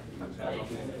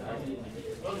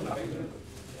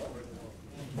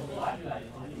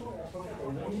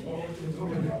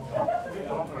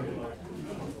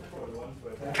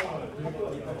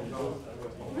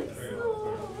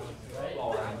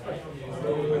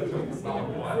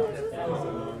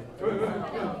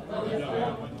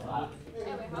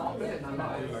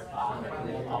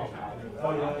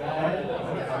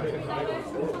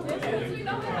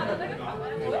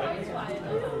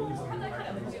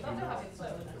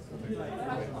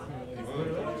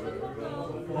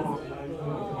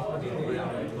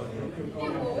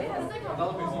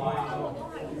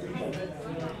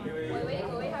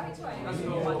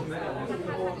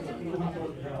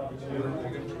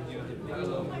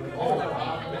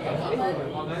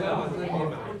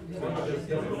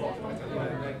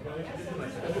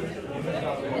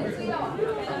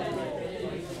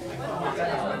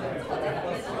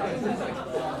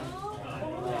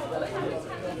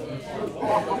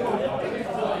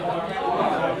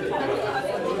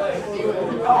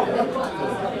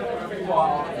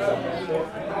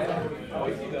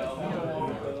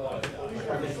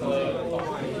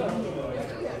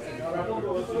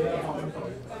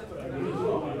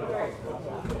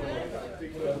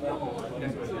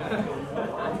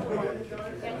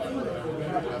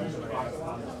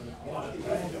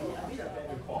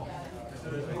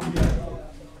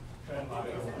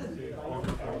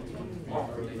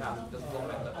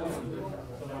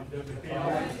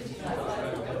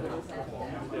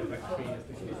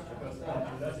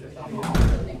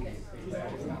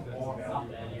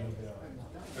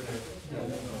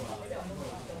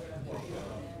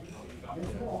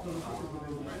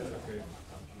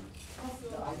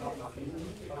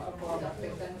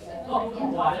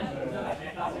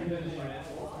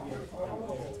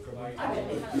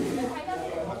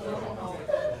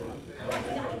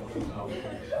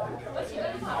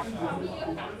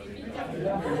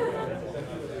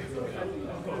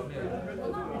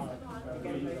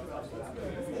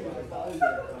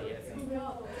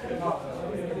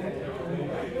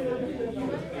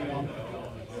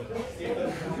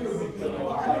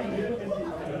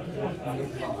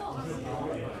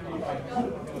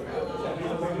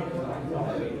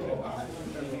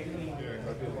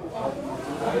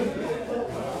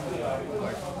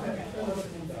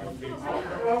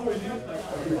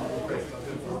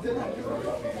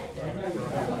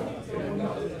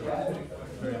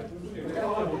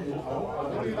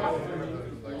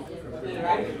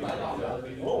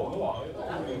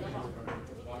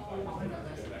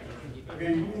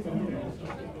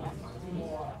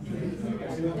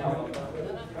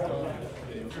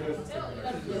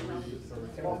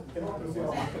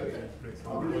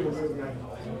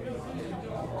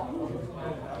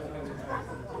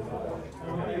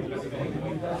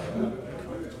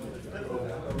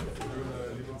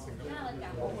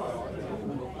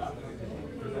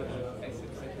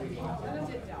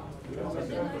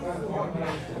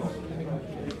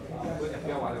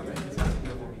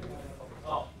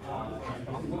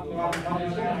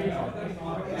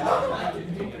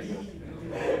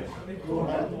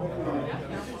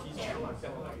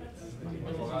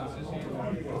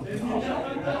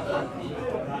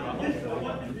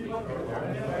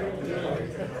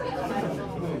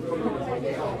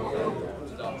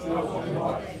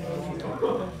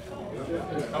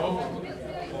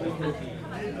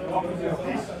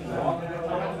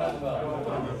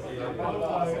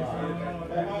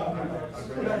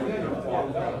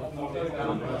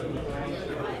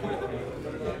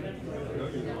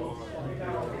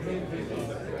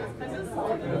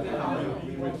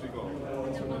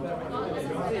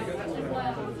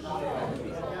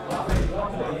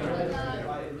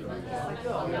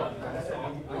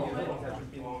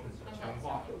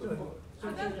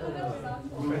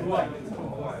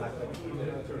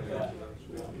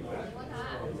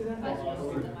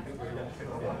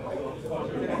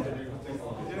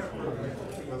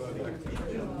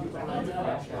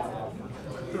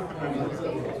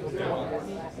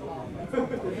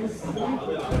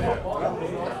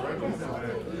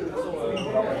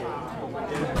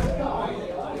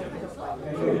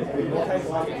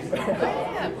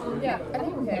Yeah, I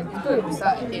think we can go and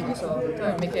start it so go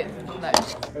and make it like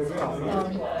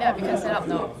yeah, we can set up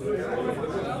now.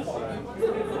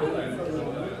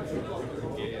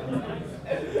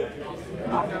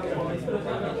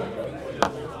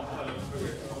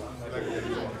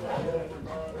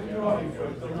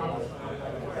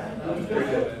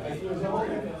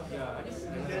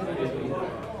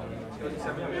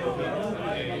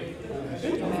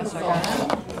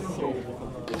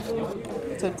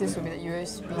 So this will be the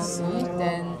USB-C,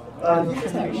 then Oh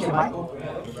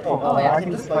yeah, I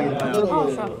can just plug it in.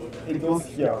 oh sure. It goes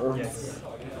here. Oh,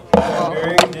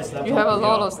 you have a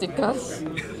lot of stickers.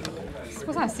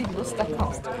 First time I see people stack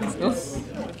up stickers though.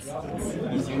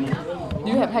 Do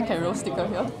you have Hack&Roll sticker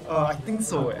here? I think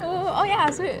so. Oh yeah,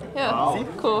 sweet. Yeah, Wow. see?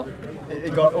 Cool.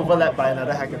 It got overlapped by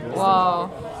another Hack&Roll. Wow.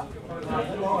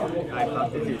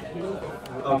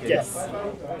 Okay. Yes.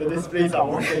 The displays are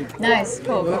working. Nice,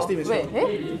 cool.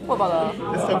 Wait, what about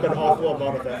the... This took an awful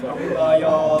amount of effort.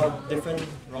 Your different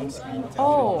wrong screen.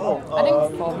 Oh, I think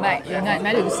for Mac, you might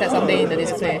need to set something in the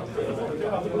display.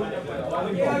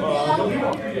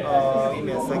 Give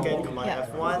me a second, Command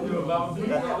F1.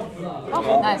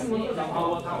 Okay, nice.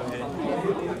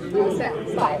 Set.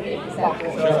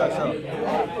 Sure.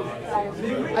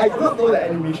 I do not know the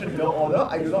animation build order.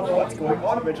 I do not know what's going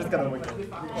on. We're just gonna wait.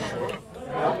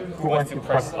 Who wants to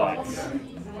press lights?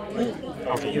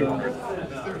 Okay, you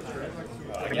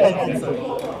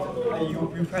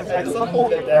press X on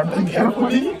hold it there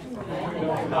carefully.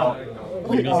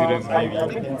 Uni students, I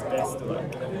maybe. think it's best to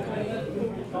like.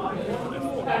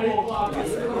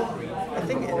 I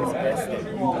think it is best that you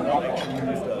do not actually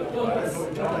use the device.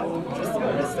 Just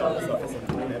rest on the surface and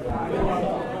do that.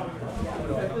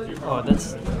 Oh,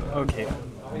 that's okay.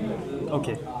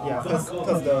 Okay. Yeah, because I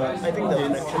think the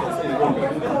connection is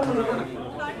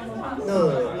no,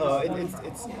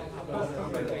 it's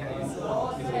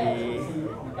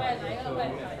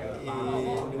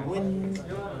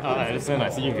Listen, I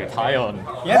see you get tie on.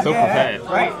 Yeah, So prepared.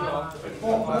 right.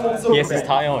 Yes, it's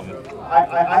tie on.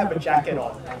 I have a jacket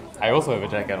on. I also have a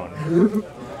jacket on.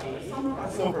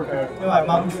 So prepared. You know, my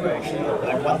mom threw actually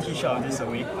like one t-shirt of this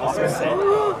away. I was so sad.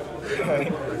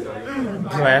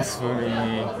 Blasphemy. I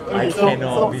So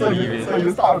cannot believe it. So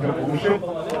you start with the bullshit.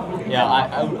 Yeah,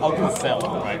 I'll do sell,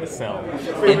 right? Sell.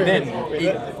 And then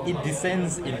it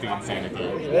descends into insanity.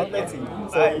 Let's see.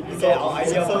 So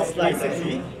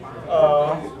basically,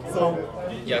 so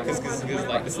Yeah, because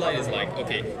like the slide is like,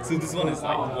 okay, so this one is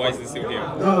like, why is this still here?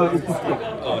 no, it's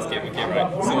Oh, it's game, okay,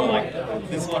 right. So like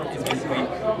this one is basically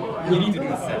you need to do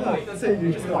the set. let's say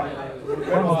you just like,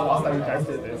 when was the last time you guys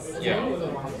did this? Yeah.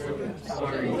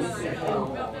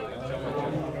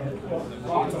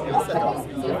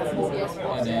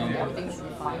 And then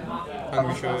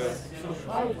I'm sure.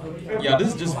 Yeah, this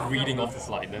is just reading off the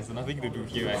slide. There's nothing to do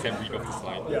here except read off the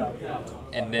slide. Yeah.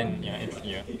 And then yeah, it's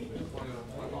here.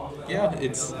 Yeah,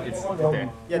 it's there.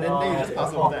 Yeah, then you just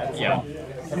pass over that. Yeah.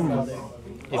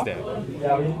 It's there.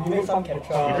 Yeah, we made some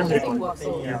captcha.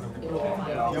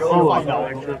 You'll find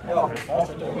out actually.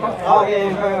 Okay,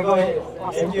 go ahead.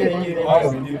 Thank you.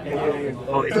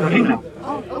 Oh, it's okay now.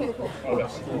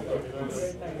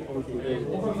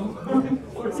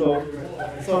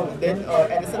 So then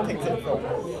Edison takes it from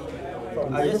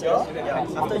Yes, yeah.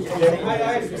 After you We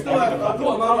still have a good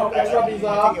amount of extra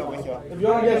pizza. If you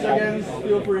want to get seconds,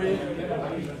 feel free.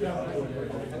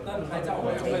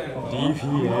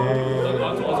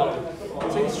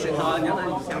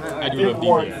 I do love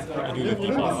DPS. I do love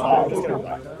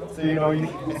DPS. So you know, you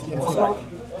can see like,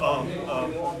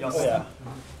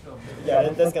 yeah,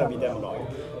 that's gonna be damn annoying.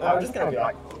 I'm just gonna be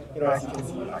like, you know, as you can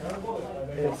see, like,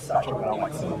 it's such a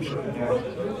well-like solution.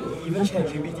 even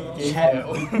ChatGPT gave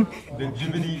The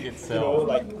Jiminy You know, itself.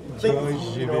 like,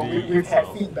 we've had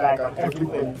feedback on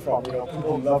everything from, you know,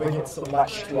 people loving it so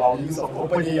much to our use of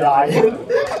OpenAI.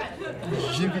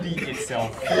 Jiminy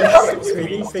itself.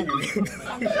 Screaming thing.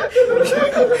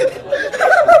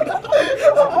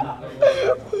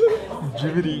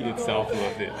 Jiminy itself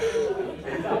loved it.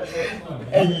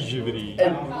 Jiminy.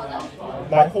 And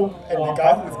the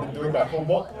guy who's been doing my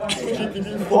homework,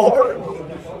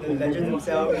 GPT-4, the legend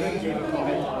himself gave a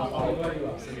comment.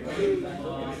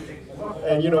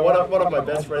 and you know, one of my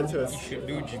best friends who is Should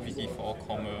do GPT-4,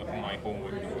 my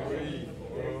homework.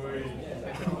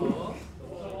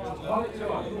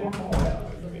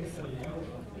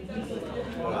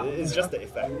 it's just the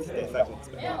effect. The effect looks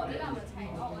better.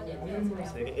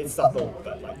 It's subtle,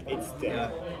 but like it's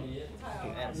there.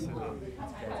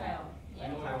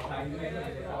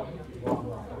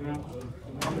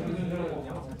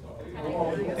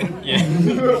 Yeah.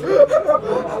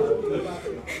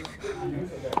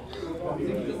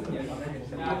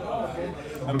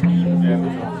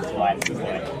 slides is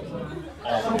like,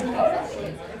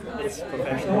 It's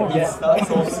professional. it's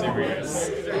so serious.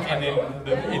 And then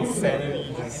the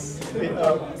insanity just... Wait,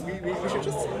 we should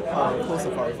just close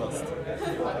Safari first.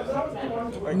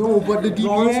 No, but the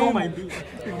DPM. My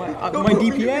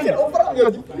DPM.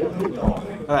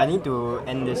 Alright, I need to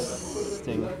end this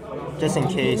thing just in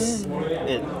case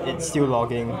it's still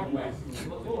logging.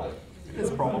 It's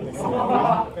probably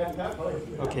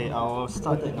Okay, I'll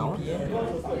start it now.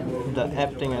 The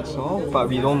app thing as well, but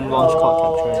we don't launch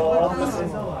Cod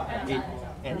Captcha. 8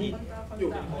 and 8.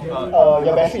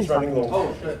 Your battery is running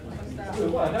low.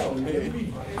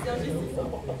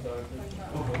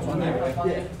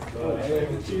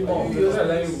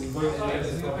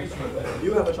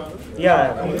 You have a charger?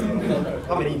 Yeah.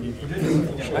 How many do you need?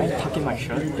 Should I tuck in my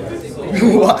shirt?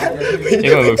 What?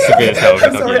 You're gonna look stupid as hell if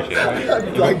you tuck in your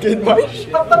shirt. Plug in my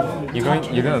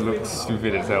shirt. You're gonna look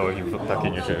stupid as hell if you tuck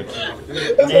in your shirt.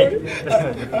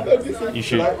 You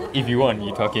should, if you want,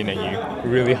 you tuck in and you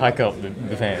really hike up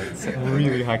the fans.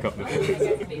 Really hike up the fans.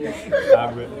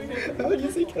 How did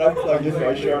you say can I plug in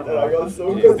my shirt? And I got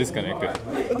so It's disconnected.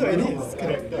 Oh, no, it is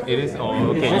connected. It is? Oh,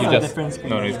 okay, you just...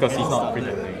 No, it's because he's not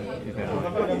pretending.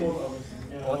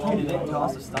 What time did they tell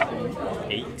us to start?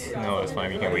 8? No, it's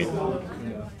fine, we can wait.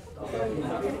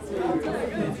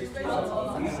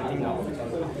 Sitting down.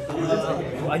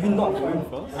 Are you not going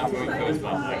first? I'm going first,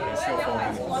 but I can still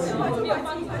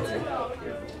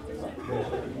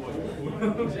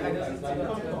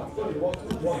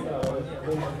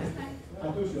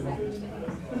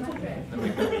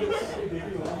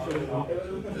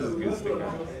This is good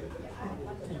sticker.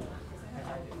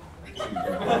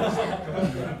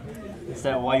 Is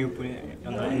that why you put it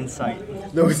on the inside?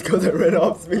 No, it's because I ran out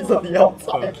of space on the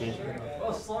outside. Okay.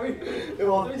 It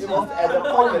was at the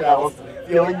point when I was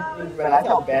feeling, when I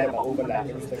felt bad about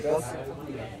overlapping stickers.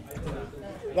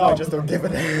 Now I just don't give a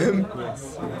damn.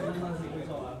 Yes.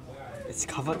 It's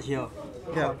covered here.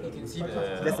 Yeah. You can see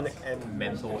the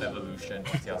mental evolution of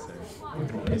Xiaosen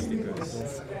through the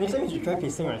stickers. Next time you should try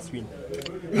pasting on the screen.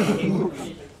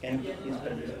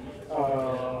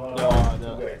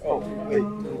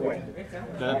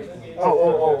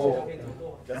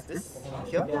 Just this?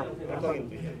 Here? I'm going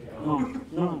to here.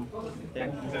 No.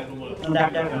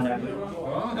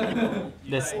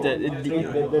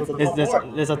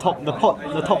 There's a top.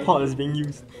 The top pot is being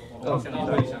used.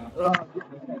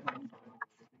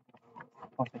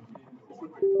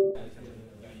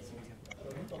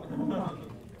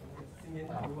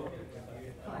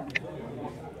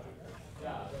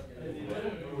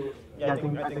 Yeah, I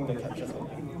think the captcha's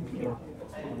working.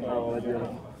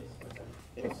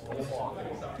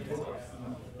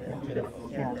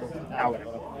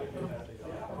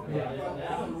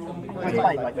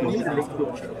 Like these are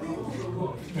good.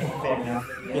 Fair enough.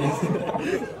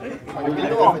 You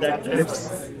know of that tips.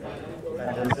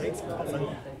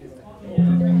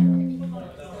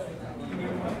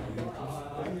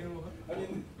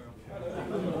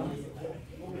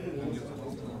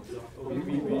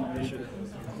 We should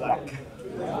black.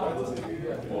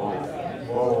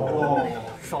 Oh.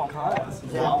 Shortcut?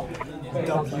 Yeah.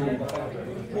 W.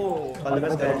 Oh. On the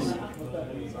best bench.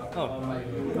 Oh.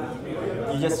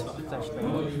 You just touched me.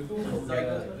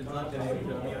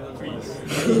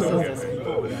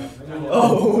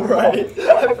 Oh, right.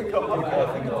 I forgot.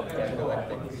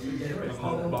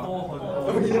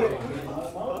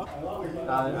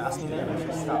 Asking them if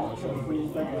you start or should we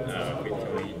wait? Quick to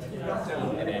wait.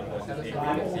 And then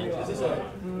Is this a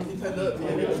intended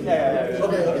behavior? Yeah.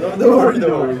 Okay. Don't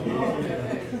worry.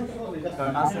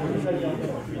 Ask them if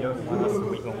we don't want us to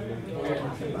wait long.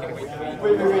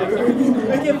 Wait.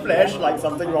 Make it flash like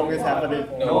something wrong is happening.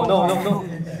 No.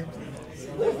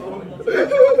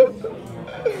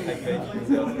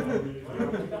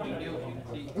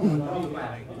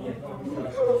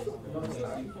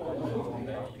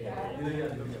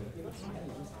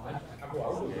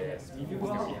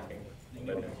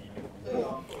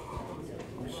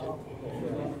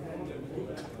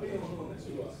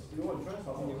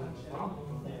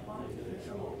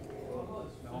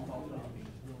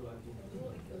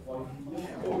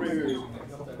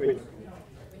 Wait.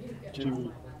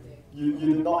 Jimmy, you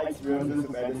did not experience this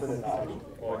in medicine and I. Do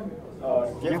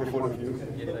you have your phone with you?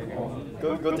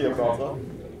 Go to your browser.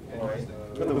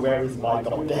 Go to where is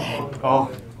my.dad. Oh.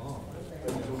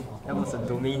 That was a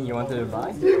domain you wanted to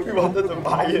buy? We wanted to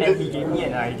buy it. And he gave me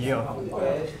an idea.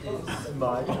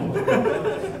 My.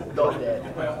 .dad.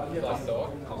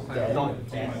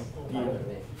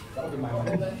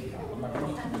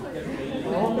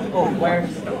 Oh,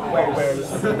 where's?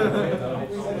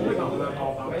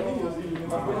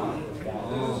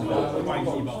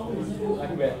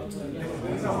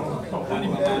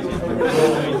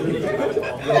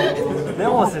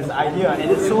 That was his idea,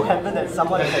 and it so happened that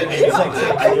someone had the exact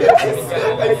same idea.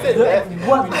 I said that.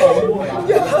 What?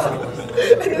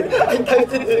 Yeah. I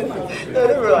typed it in. And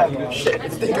then we were like, shit,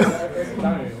 it's taken.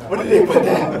 What did they put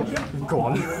there?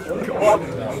 Gone.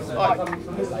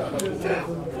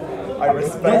 I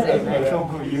respect That's it. an actual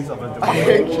good use of a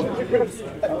domain.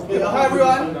 Okay, hi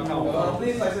everyone.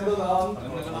 Please settle down.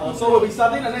 So we'll be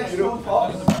starting the next two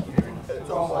talks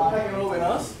from Hack&Roll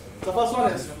winners. The first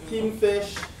one is Team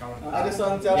Fish.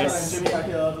 Addison, Jiachen, and Jimmy are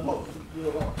here to talk to you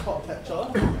about Cod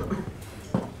Captcha.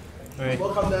 Right.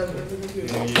 Welcome them.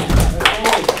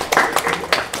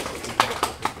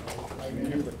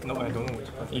 No, I don't know.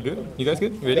 You good? You guys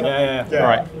good? You ready? Yeah.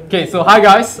 Alright. Okay, so hi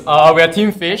guys. We are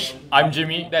Team Fish. I'm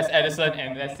Jimmy, that's Addison,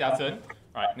 and that's Jiachen.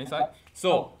 Alright, next slide.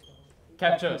 So,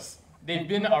 captchas. They've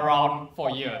been around for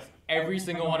years. Every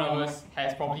single one of us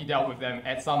has probably dealt with them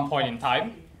at some point in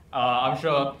time. I'm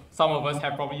sure some of us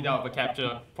have probably dealt with a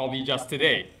captcha probably just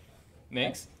today.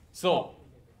 Next. So,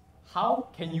 how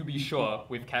can you be sure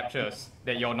with captchas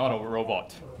that you're not a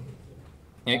robot?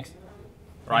 Next.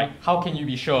 Right? How can you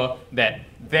be sure that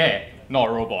they're not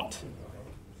a robot?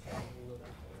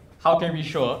 How can we be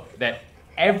sure that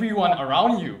everyone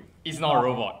around you is not a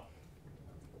robot?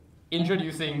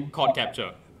 Introducing Cod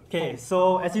Captcha. Okay,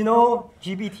 so as you know,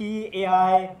 GPT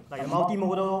AI, like the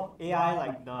multimodal AI,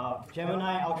 like the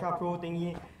Gemini Ultra Pro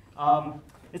thingy,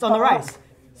 it's on the rise.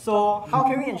 So how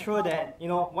can we ensure that, you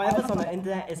know, whatever's on the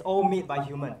internet is all made by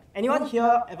human? Anyone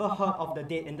here ever heard of the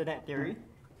dead internet theory?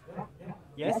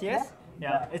 Yes?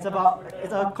 Yeah, it's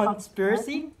a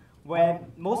conspiracy where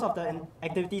most of the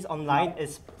activities online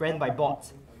is ran by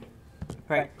bots.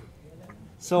 Right.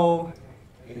 So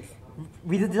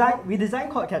we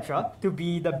designed Cod Captcha to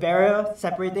be the barrier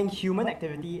separating human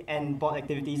activity and bot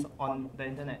activities on the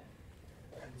internet.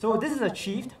 So this is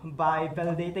achieved by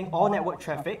validating all network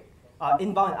traffic,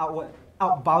 inbound and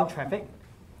outbound traffic.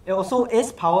 It also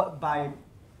is powered by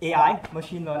AI,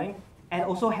 machine learning, and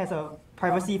also has a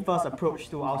privacy-first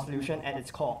approach to our solution at its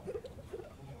core.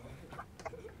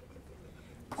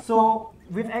 So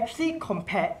we've actually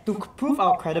compared, to prove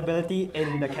our credibility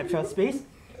in the captcha space,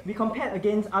 we compared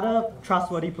against other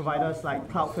trustworthy providers like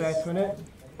Cloudflare Trinit,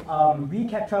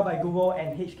 reCAPTCHA by Google,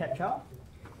 and HCAPTCHA.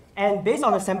 And based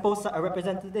on a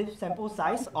representative sample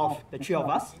size of the three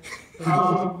of us,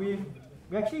 we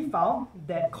actually found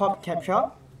that Cod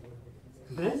Captcha,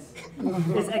 this,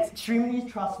 is extremely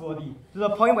trustworthy, to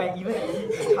the point where it even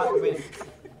exceeds the card width.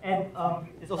 And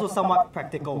it's also somewhat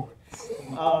practical.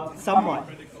 Somewhat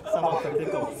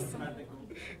practical.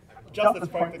 Just as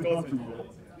practical as usual.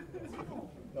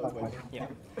 Yeah.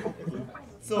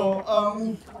 So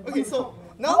okay, so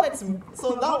now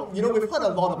you know we've heard a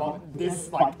lot about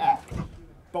this like app,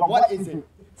 but what is it?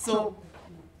 So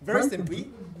very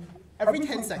simply, every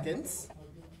 10 seconds,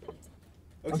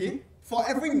 okay, for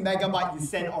every megabyte you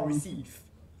send or receive,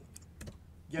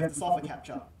 you have to solve a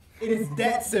captcha. It is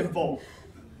that simple.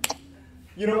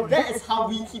 You know, that is how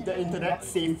we keep the internet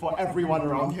safe for everyone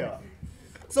around here.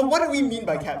 So what do we mean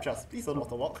by captchas? Please don't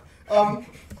waterwalk.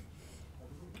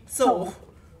 So,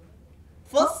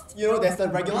 first, you know, there's the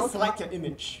regular select your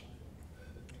image.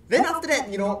 Then after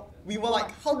that, you know, we were like,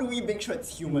 how do we make sure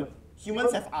it's human?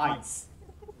 Humans have eyes.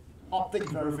 Optic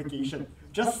verification.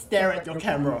 Just stare at your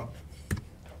camera.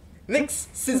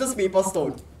 Next, scissors, paper,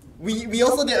 stone. We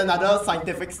also did another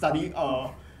scientific study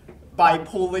by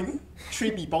polling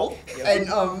 3 people, and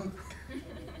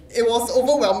it was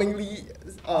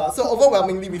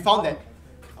overwhelmingly, we found that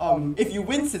if you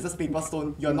win scissors, paper,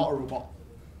 stone, you're not a robot.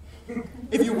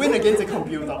 If you win against a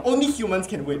computer, only humans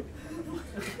can win.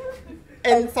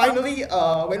 And finally,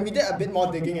 when we did a bit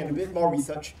more digging and a bit more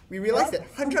research, we realized that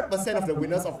 100% of the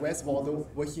winners of West Waldo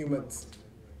were humans.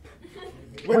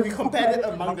 When we compared it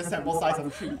among the sample size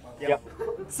of 3. Yep.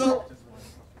 So,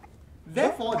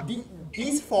 therefore,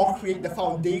 these 4 create the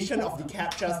foundation of the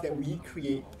captchas that we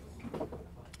create.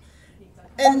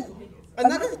 And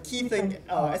another key thing,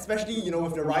 especially, you know,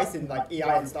 with the rise in like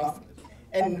AI and stuff,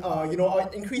 and you know, our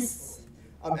increased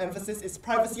emphasis is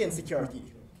privacy and security.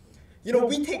 You know,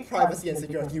 we take privacy and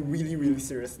security really, really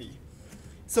seriously.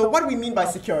 So what do we mean by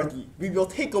security? We will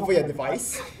take over your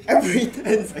device every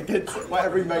 10 seconds or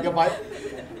every megabyte.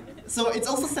 So it's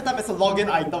also set up as a login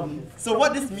item. So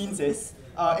what this means is,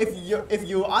 if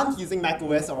you aren't using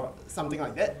macOS or something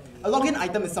like that, a login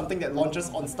item is something that launches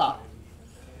on start.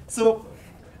 So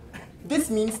this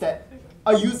means that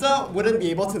a user wouldn't be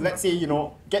able to, let's say, you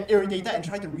know, get irritated and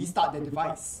try to restart their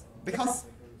device. Because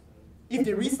if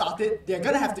they restart it, they're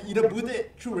gonna have to either boot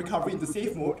it through recovery into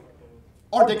safe mode,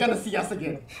 or they're gonna see us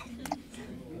again.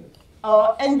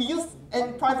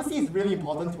 And privacy is really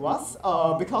important to us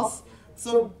because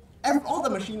all the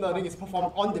machine learning is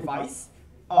performed on device,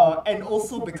 and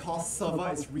also because server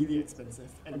is really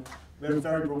expensive and we're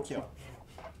very broke here.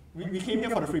 We came here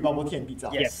for the free bubble tea and pizza.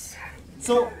 Yes.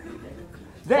 So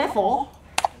therefore,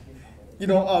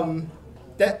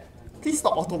 please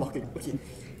stop auto-locking. Okay.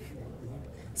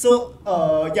 So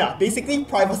yeah, basically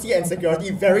privacy and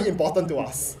security very important to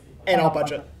us and our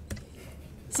budget.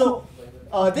 So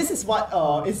this is what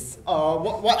our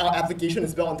application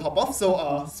is built on top of.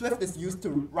 So Swift is used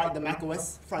to write the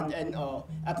macOS front-end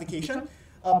application.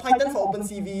 Python for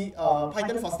OpenCV,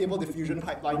 Python for stable diffusion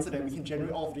pipeline so that we can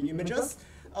generate all of the images.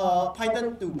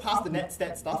 Python to pass the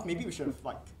netstat stuff. Maybe we should have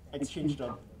exchanged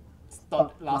the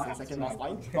last and second last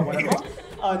line or whatever.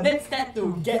 Netstat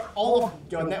to get all of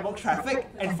your network traffic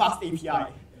and fast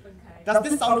API. Does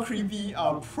this sound creepy?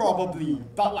 Probably,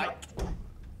 but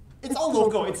it's all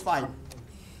local. It's fine.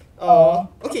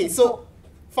 Okay, so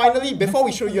finally, before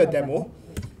we show you a demo,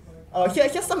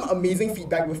 here's some amazing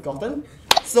feedback we've gotten.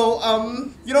 So,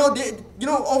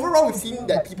 overall we've seen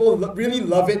that people really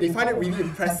love it. They find it really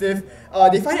impressive.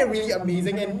 They find it really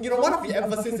amazing. And, one of the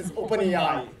emphasis is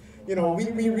OpenAI.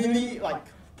 We really,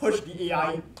 push the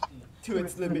AI to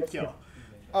its limit here.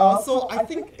 So I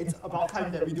think it's about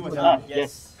time that we do a demo.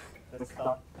 Yes. Let's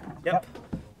start. Yep.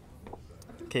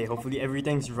 Okay, hopefully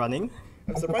everything's running.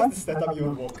 I'm surprised this setup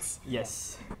even works.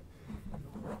 Yes.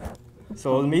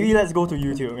 So maybe let's go to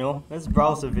YouTube, Let's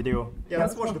browse the video. Yeah,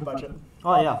 let's watch the budget.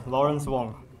 Oh yeah, Lawrence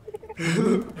Wong.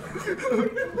 It's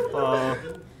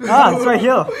right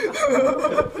here.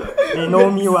 They know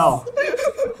me well.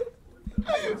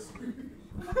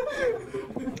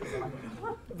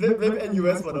 Blame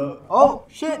NUS for the... Oh,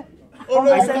 shit! Oh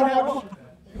no, I you said can't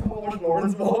watch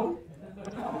Lawrence Wong.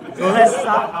 So let's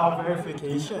start our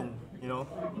verification,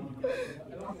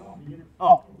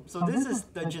 Oh, so this is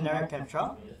the generic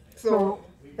CAPTCHA. So,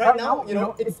 right now,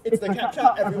 it's the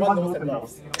CAPTCHA everyone knows and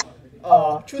loves.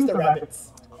 Choose the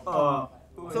rabbits. So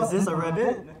is this a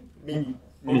rabbit? Maybe.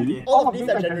 Okay. All of these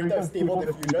are generated with stable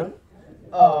diffusion.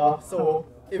 So,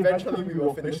 eventually we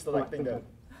will finish selecting them.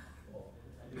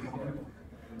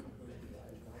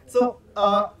 So,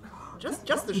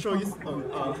 just to show you, let's go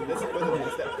to the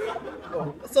next step.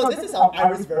 So this is our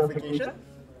iris verification.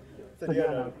 So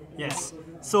yes.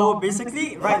 So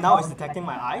basically, right now it's detecting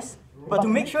my eyes. But to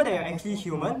make sure that you're actually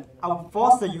human, I'll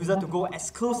force the user to go as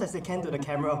close as they can to the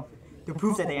camera to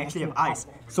prove that they actually have eyes.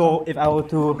 So if I were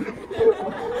to,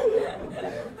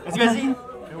 as you can see,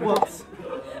 it works.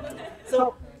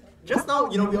 So just now,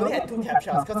 we only had 2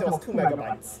 CAPTCHAs because it was 2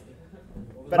 megabytes.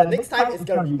 But the next time it's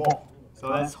gonna be more. So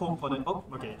let's hope for the. Oh,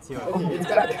 okay, it's here. Okay, it's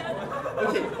back.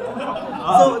 Okay.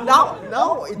 So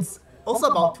now it's also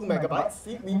about 2 megabytes.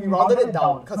 See, we rounded it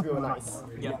down because we were nice.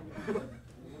 Yeah. So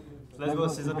let's go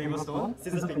scissors, paper, stone.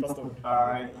 Scissors, paper, stone.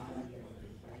 Alright.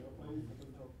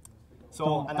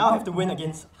 So I now have to win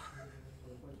against.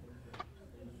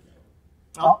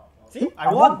 Oh, see?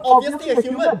 I won! Obviously a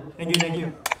human! Thank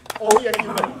you. Only a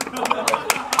human.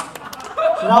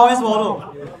 So now let's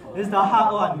swallow. This is the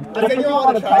hard one. Does anyone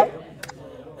want to try?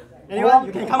 Anyone?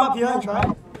 You can come up here and try.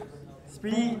 It's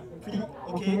pretty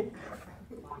okay.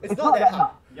 It's not that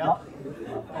hard. Yeah.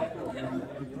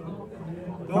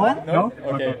 No one? No?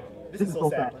 Okay. This is so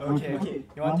sad. Okay.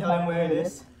 You want to tell them where it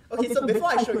is? Okay, so before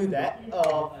I show you that,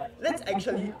 let's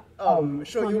actually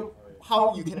show you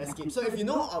how you can escape. So if you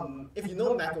know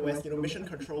macOS, mission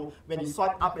control, when you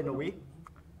swipe up and away,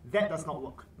 that does not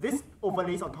work. This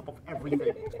overlays on top of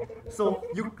everything. So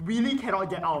you really cannot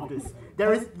get out of this.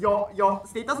 There is your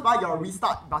status bar, your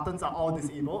restart buttons are all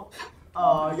disabled.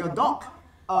 Your dock,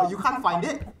 you can't find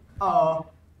it.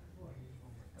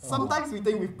 Sometimes we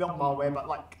think we've built malware, but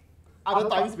other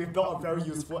times we've built a very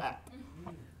useful app.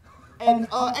 And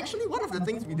actually one of the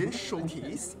things we didn't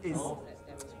showcase is,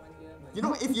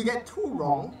 if you get 2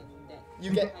 wrong,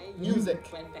 you get music.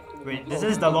 Wait, this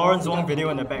is the Lawrence Wong video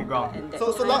in the background.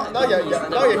 So now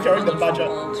you're hearing the budget.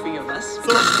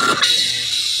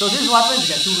 So this is what happens if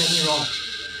you get too many wrong.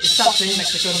 It starts playing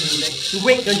Mexican music to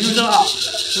wake the user up,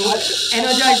 to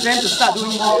energize them to start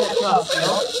doing more CAPTCHAs,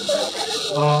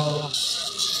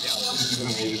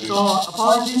 So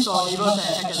apologies to our neighbors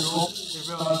at Hack&Roll if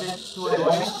we were a bit too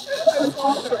annoying. I'm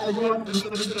sorry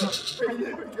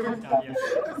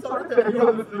to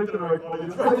anyone listening to the recording.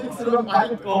 It's running through the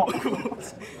mic.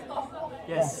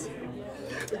 Yes.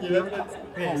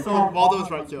 Okay, so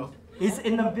Waldo's right here. It's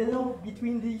in the middle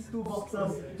between these 2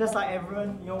 boxes. Just like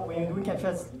everyone, when you're doing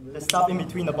CAPTCHAs, there's stuff in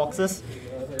between the boxes.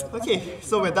 Okay,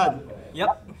 so we're done.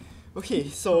 Yep. Okay,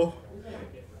 so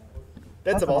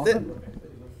that's about it.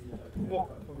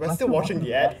 We're still watching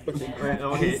the ad. Okay.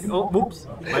 Okay. Oh, whoops.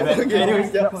 My bad. Okay.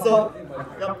 Anyways, Yep. So,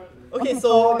 yep. Okay.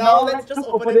 So now let's just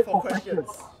open it for questions.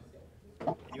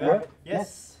 Anyone?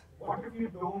 Yes. What if you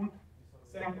don't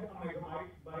send like a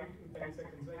byte in 10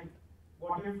 seconds? Like,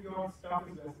 what if your stuff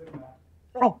is less than that?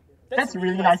 Oh, that's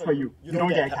really nice for you. You don't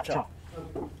get a captcha.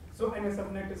 So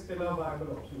NSFNet is still a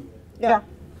viable option. Yeah.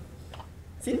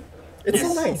 See? It's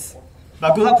so nice.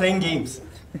 But good luck playing games.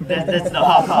 That's the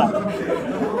hard part.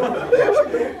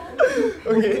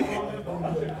 Okay.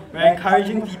 We're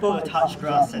encouraging people to touch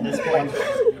grass at this point.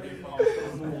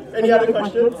 Any other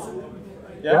questions?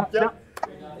 Yeah? Yeah.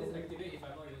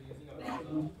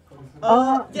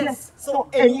 Yes. So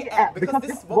any app, because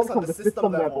this works on the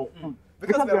system level.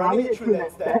 Because we're running it through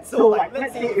NetStat. So like,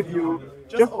 let's say if you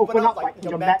just open up like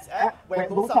your Maps app, where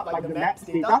it looks up like the Maps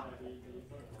data,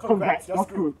 congrats, you're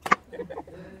screwed. The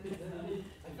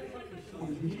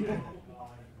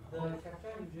captcha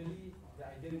usually, the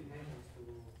idea behind is to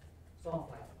sort of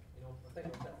like,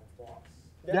 protect yourself from bots.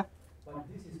 Yeah. But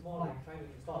this is more like trying to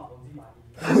install a Ponzi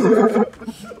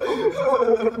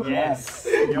party. Yes,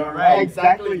 you're right.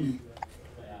 Exactly.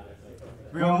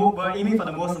 We're aiming for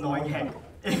the most annoying hack.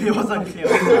 If it wasn't clear.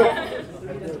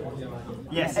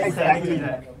 Yes, exactly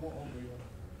that.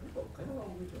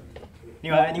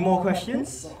 Any more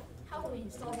questions? How do we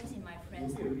install this in my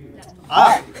friend's laptop?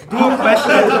 Ah, good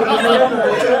question.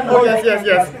 Oh yes.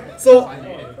 So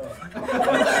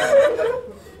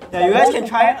yeah, you guys can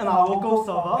try it on our local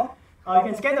server. You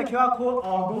can scan the QR code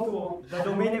or go to the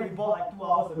domain that we bought like 2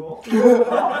 hours ago.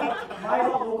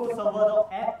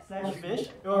 my.localserver.app/fish.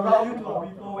 It will route you to a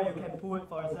repo where you can pull it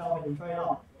for yourself and you try it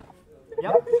out.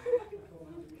 Yep.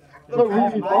 we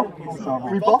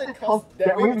bought it because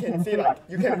that way we can say like,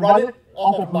 you can run it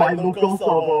off of my local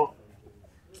server.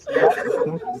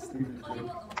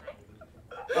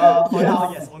 For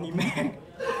now, yes, only Mac.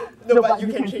 No, but you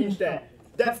can change that.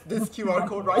 That's this QR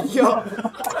code right here.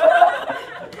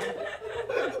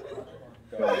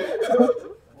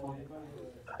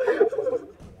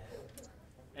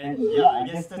 And yeah, I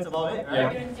guess that's about it,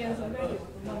 right? Yeah.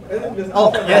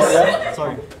 Oh, yes.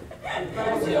 Sorry.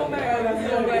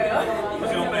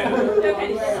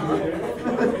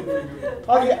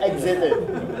 How do you exit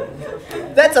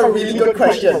it? That's a really good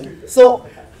question. So,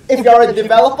 if you're a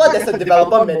developer, there's a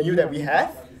developer menu that we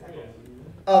have.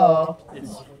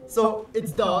 So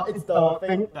it's the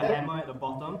thing. The hammer at the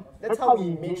bottom. That's how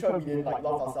we made sure we didn't like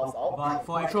lock ourselves out. But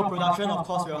for actual production, of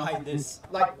course, we'll hide this.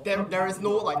 Like there is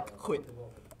no like quit.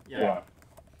 Yeah.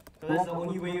 So that's the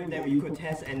only way that we could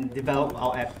test and develop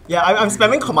our app. Yeah, I'm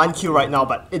spamming Command Q right now,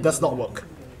 but it does not work.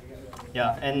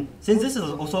 Yeah, and since this is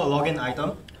also a login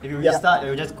item, if you restart, it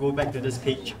will just go back to this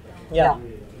page. Yeah.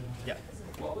 Yeah.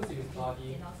 What was if it's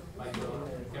cloudy? Like the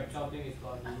captcha thing is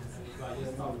cloudy, so I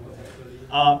just start conceptually.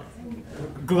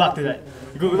 Good luck to that.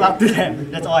 Good luck to them.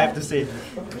 That's all I have to say.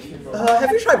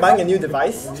 Have you tried buying a new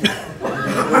device?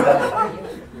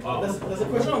 There's a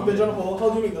question on Pigeonhole. How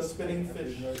do you make the spinning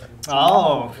fish?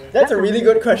 Oh, that's a really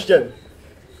good question.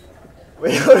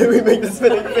 Wait, how do we make the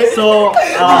spinning fish? So,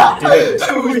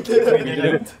 we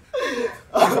didn't.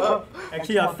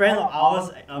 Actually, a friend of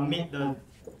ours made the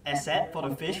asset for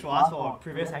the fish for us for our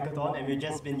previous hackathon, and we've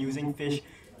just been using fish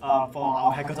for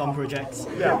our hackathon projects.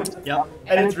 Yeah. Yep.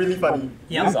 And it's really funny.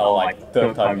 Yep. This is our like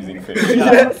 3rd time using fish.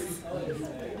 Yes.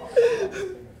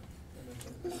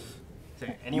 So,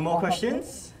 any more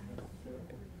questions?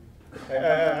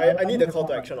 I need the call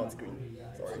to action on screen.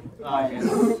 Sorry. Yes.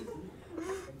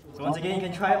 So once again, you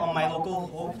can try it on my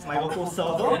local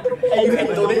server, and you can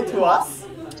donate to us.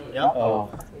 Yep. Oh.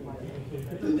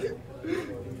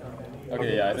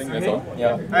 Okay, yeah, I think that's all.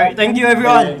 Yeah. Alright, thank you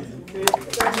everyone.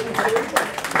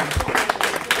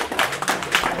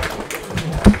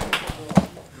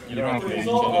 You don't have to do each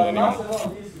other anymore.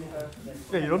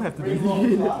 Yeah, you don't have to do it.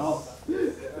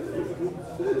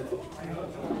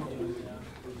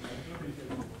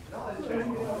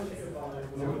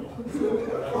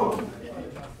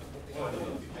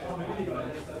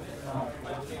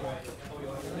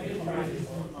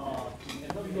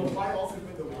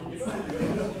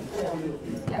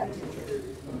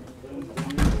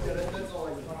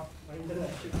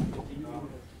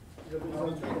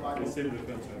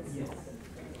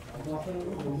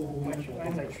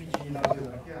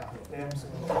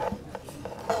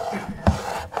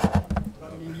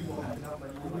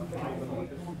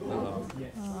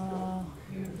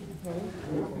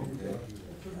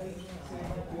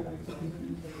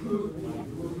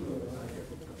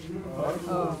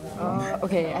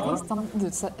 Okay, I think something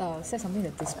to set something to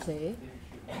display.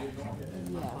 Yeah.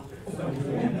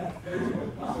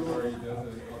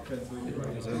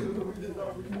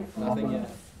 Nothing yet.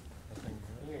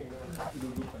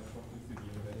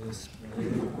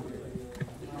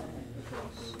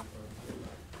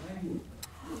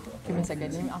 Give me a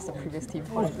second, let me ask the previous team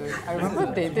how to do it. I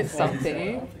remember they did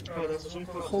something.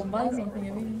 Combine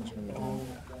something,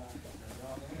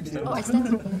 oh, extend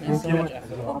to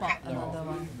what about another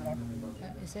one?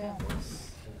 Is there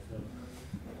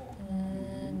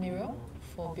mirror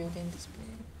for built-in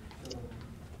display?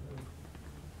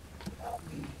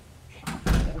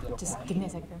 Just give me a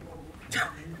second.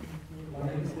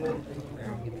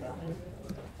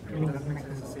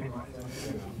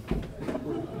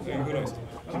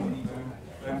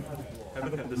 I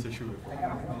haven't had this issue before.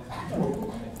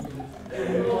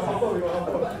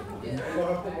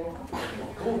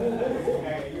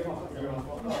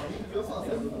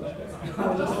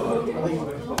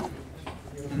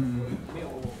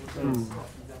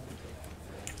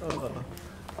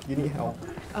 You need help.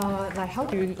 Like how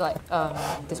do you like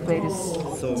display this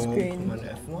So screen? command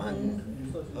F1.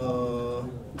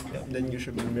 Yep, then you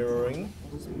should be mirroring.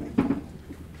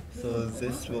 So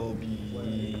this will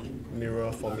be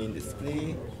mirror for main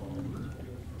display.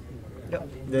 Yep.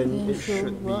 Then it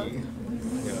should be.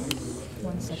 Yeah.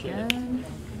 1 second.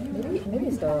 Maybe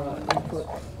it's the input.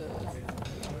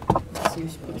 Let's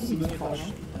use PC for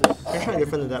now. Can I try a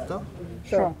different adapter?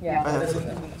 Sure. Yeah. I have some.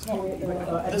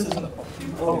 This isn't a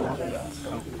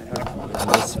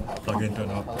Let's plug into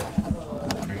an output.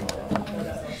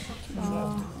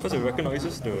 Because it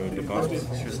recognizes the bar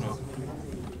just now.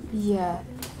 Yeah.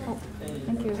 Oh,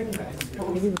 thank you.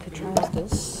 Maybe we could try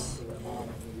this.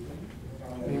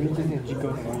 Maybe just need to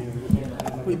jiggle for you.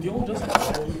 Wait, do you all just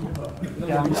have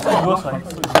Yeah, it works like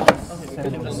so.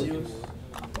 Can you just use?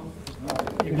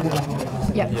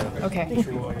 Yeah. Okay.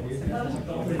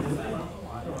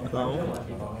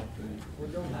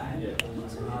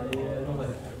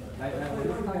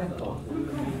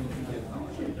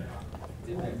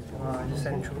 Just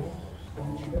send through.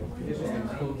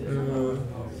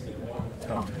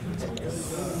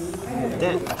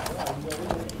 That.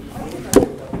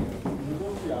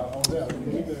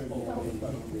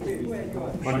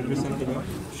 Why did we send to that?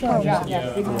 Sure, yeah. I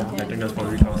think that's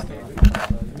probably faster.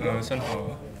 Send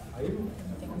for.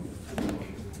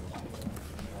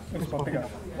 It's popping up.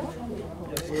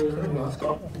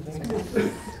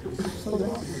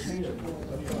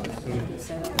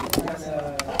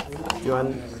 You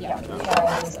want? Yeah.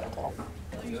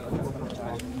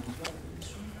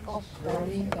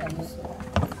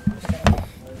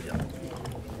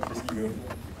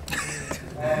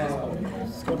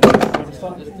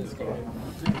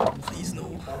 Please no.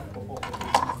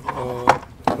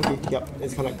 Okay, yep,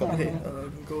 it's connected. Okay,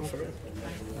 go for it.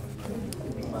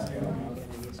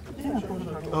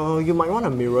 You might want to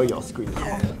mirror your screen.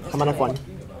 Command F1.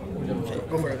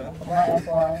 Go for it.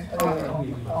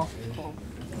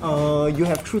 You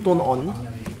have True Tone on.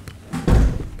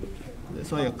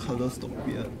 That's why your colors look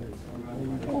weird.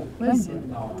 Where's it?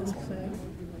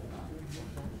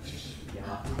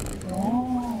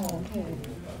 Oh, okay.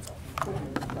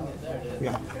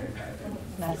 Yeah.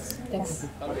 Nice. Thanks.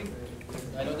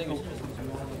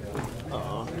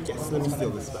 Yes, let me steal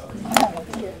this back.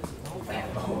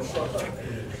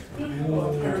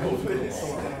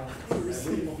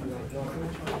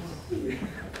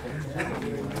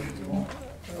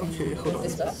 Okay, hold on.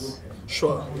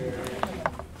 Sure.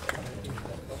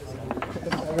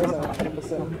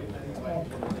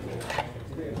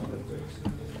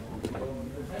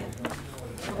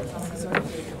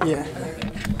 Yeah.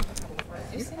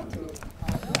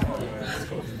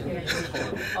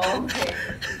 Oh, okay.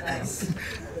 Nice.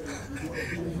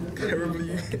 Terribly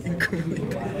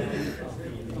inconvenient.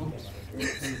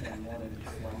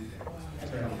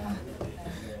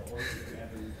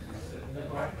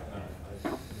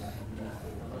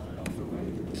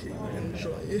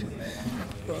 Enjoy.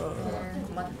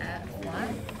 Command F1.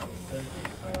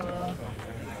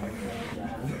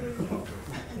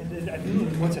 I didn't know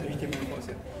what's an HTML course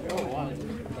yet. Oh, wow.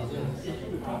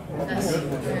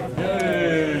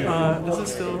 This is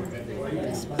still.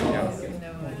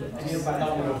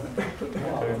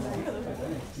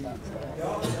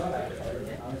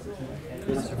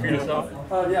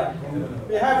 Yeah.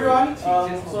 Hey, hi everyone.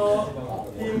 So,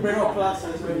 Team Brainrot Plus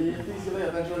is ready. Please give it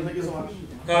attention. Thank you so much.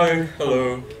 Hi,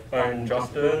 hello. I'm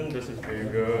Justin. This is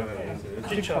Xavier, and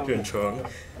this is Cheng.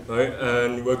 Right,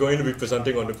 and we're going to be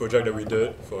presenting on the project that we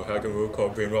did for Hack&Roll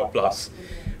called Brainrot Plus,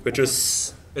 which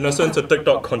is, in a sense, a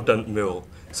TikTok content mill.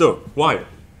 So, why?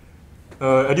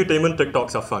 Edutainment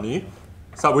TikToks are funny.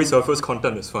 Subway Surfers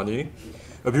content is funny.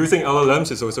 Abusing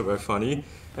LLMs is also very funny.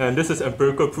 And this is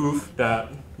empirical proof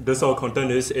that this all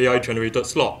content is AI-generated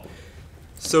slop.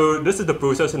 So this is the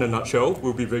process in a nutshell.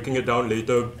 We'll be breaking it down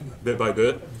later bit by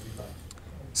bit.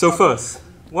 So first,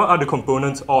 what are the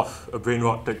components of a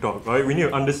Brainrot TikTok, right? We need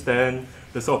to understand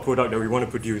the sort of product that we want to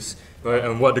produce, right?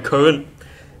 And what the current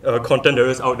content there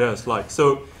is out there is like.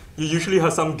 So you usually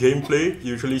have some gameplay,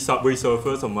 usually Subway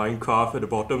Surfers or Minecraft at the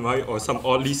bottom, right? Or some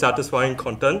oddly satisfying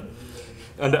content.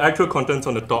 And the actual content's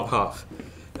on the top half.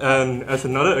 And as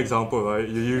another example, right,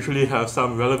 you usually have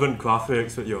some relevant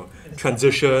graphics with your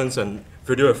transitions and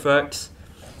video effects.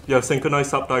 You have synchronized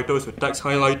subtitles with text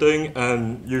highlighting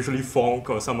and usually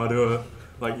funk or some other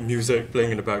like music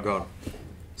playing in the background.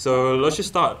 So let's just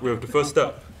start with the first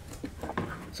step.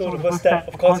 So the first step,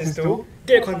 of course, is to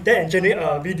get content and generate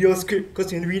a video script,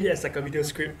 because you read it as like a video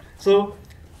script. So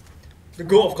the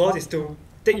goal, of course, is to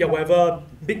take your whatever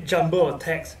big jumble or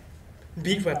text,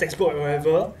 be it from a textbook or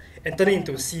whatever, and turn it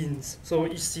into scenes. So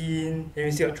each scene, and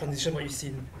you see a transition for each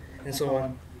scene, and so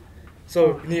on.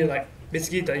 So you need like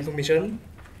basically the information,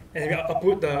 and we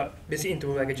output the basic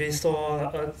into like a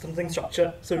JSON or something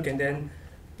structured, so you can then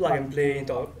plug and play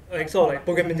into like sort of like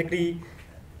programmatically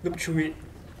loop through it.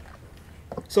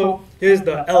 So here's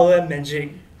the LLM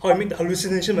magic, how we make the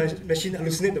hallucination machine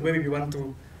hallucinate the way we want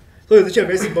to. So it's actually a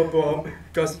very simple prompt,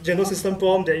 because general system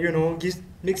prompt that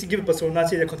makes you give a persona,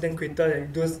 say the content creator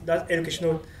that does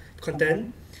educational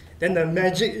content. Then the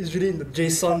magic is really in the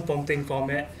JSON prompting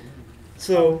format.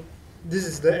 So this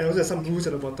is and also there's some rules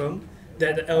at the bottom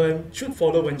that the LLM should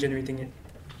follow when generating it.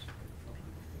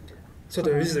 So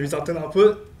this is the resultant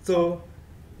output. So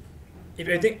if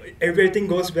everything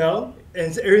goes well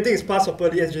and everything is passed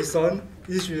properly as JSON,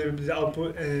 this will be the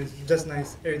output, and it's just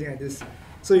nice, everything like this.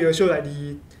 So it will show like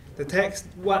the text,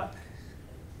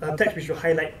 text which will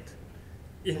highlight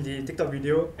in the TikTok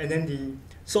video, and then the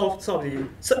sort of the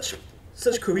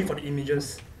search query for the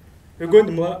images. We'll go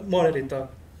into more later.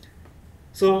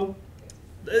 So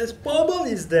the problem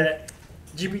is that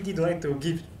GPT don't like to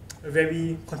give a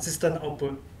very consistent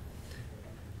output.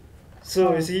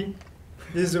 So you see,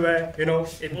 this is where,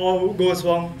 if all goes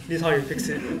wrong, this is how you fix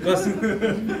it. Because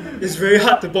it's very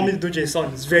hard to prompt it to do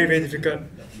JSON. It's very, very difficult.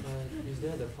 Is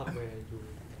there the part where you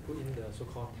put in the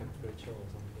so-called temperature or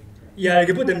something? Yeah, you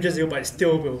can put temperature 0, but it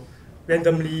still will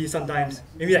randomly sometimes.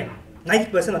 Maybe like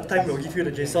 90% of the time will give you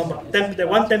the JSON, but that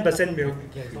 10%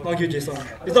 will not give you JSON.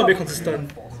 It's not very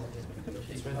consistent.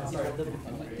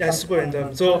 Yeah, it's super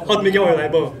random. So how to make it more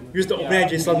reliable? Use the OpenAI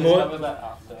JSON mode.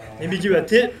 Maybe give a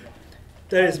tip.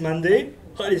 That is Monday.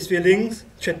 Hurt his feelings.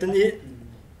 Threaten it.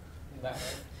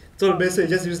 So basically,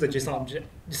 just use the JSON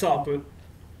output.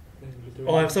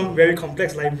 Or have some very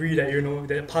complex library that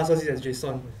that parses it as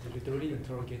JSON. You literally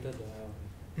interrogated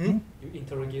the LLM. You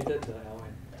interrogated the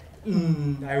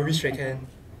LLM. I wish I can.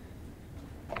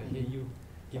 I hear you.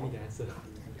 Give me the answer.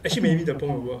 Actually, maybe the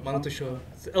prompt will work. I'm not too sure.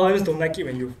 LLMs don't like it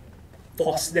when you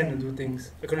force them to do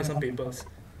things, according to some papers.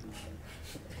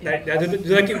 Like, they don't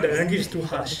like it if the language is too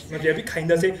harsh. You must be a bit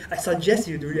kinder, say, I suggest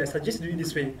you do it, I suggest you do it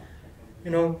this way.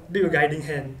 Be a guiding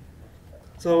hand.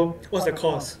 So, what's the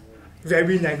cost?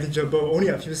 Very negligible, only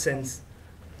a few cents.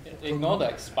 Ignore the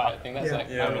expired thing, that's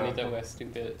unrelated, we're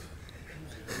stupid.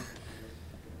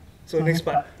 So next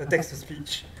part, the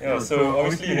text-to-speech. Yeah, so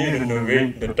obviously you need to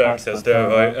narrate the text as there,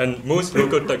 right? And most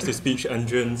local text-to-speech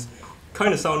engines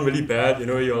kind of sound really bad,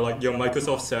 your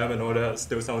Microsoft Sam and all that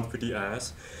still sounds pretty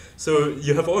ass. So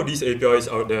you have all these APIs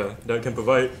out there that can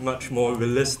provide much more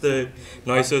realistic,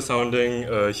 nicer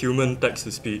sounding human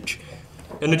text-to-speech.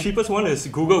 And the cheapest one is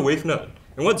Google WaveNet.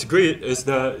 And what's great is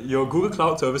that your Google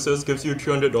Cloud Services gives you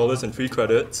 $300 in free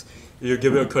credits. You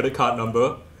give it a credit card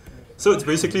number. So it's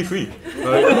basically free,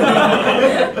 right?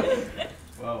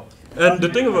 Wow. And the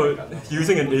thing about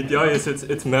using an API is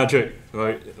it's magic,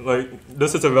 right? Like,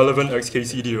 this is a relevant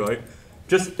XKCD, right?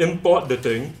 Just import the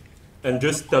thing and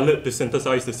just tell it to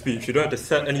synthesize the speech. You don't have to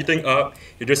set anything up.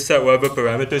 You just set whatever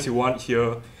parameters you want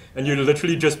here, and you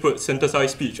literally just put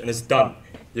synthesize speech, and it's done.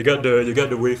 You get the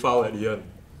WAV file at the end.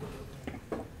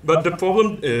 But the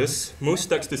problem is, most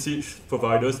text-to-speech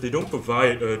providers, they don't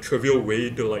provide a trivial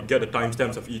way to get the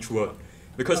timestamps of each word.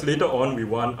 Because later on, we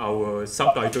want our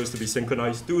subtitles to be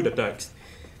synchronized to the text.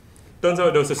 Turns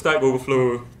out there was a Stack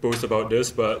Overflow post about this,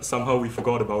 but somehow we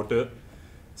forgot about it.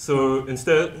 So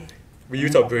instead, we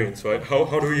use our brains, right? How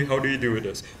do we do with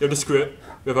this? We have the script,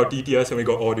 we have our TTS, and we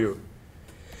got audio.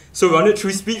 So run it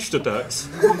through speech to text,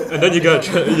 and then you get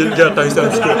a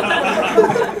timestamp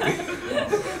script.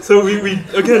 So we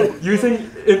again, using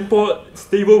import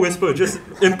stable whisper, just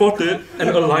import it and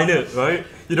align it, right?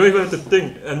 You don't even have to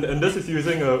think, and this is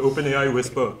using OpenAI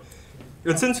whisper.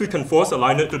 And since we can force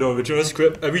align it to the original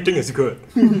script, everything is good.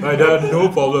 Right? There are no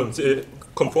problems.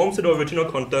 conforms to the original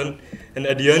content, and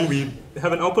at the end we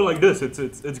have an output like this.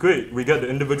 It's great. We get the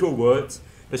individual words,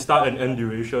 the start and end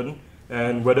duration,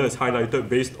 and whether it's highlighted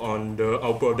based on the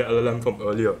output of the LLM from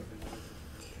earlier.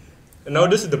 And now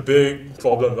this is the big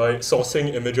problem, right?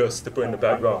 Sourcing images to put in the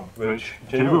background, which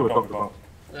Jamie will talk about.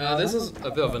 This is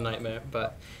a bit of a nightmare,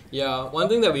 but yeah, one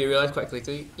thing that we realized quite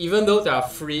quickly, even though there are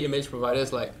free image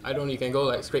providers like, I don't know, you can go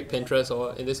like straight Pinterest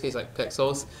or in this case like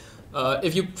Pexels,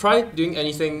 if you try doing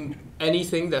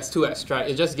anything that's too abstract,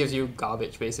 it just gives you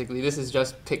garbage basically. This is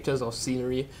just pictures of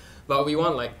scenery, but we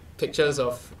want like pictures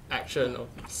of action, of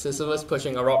Sisyphus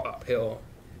pushing a rock uphill,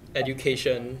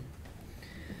 education.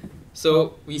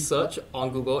 So we search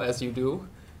on Google as you do,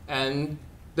 and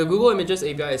the Google Images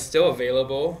API is still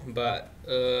available, but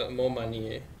more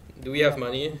money. Do we have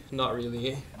money? Not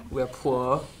really. We're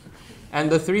poor. And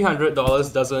the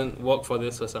 $300 doesn't work for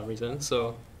this for some reason.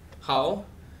 So how?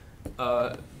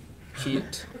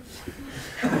 Cheat.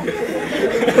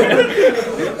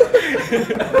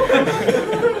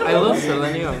 I love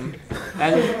Selenium.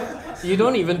 And you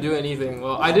don't even do anything.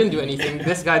 Well, I didn't do anything.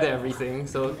 This guy did everything.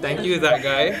 So thank you, that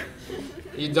guy.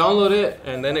 You download it,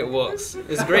 and then it works.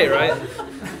 It's great, right?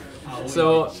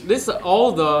 So this are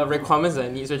all the requirements that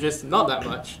it needs, which is not that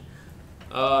much.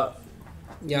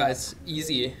 Yeah, it's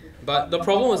easy. But the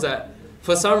problem was that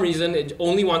for some reason it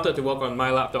only wanted to work on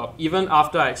my laptop, even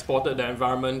after I exported the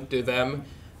environment to them,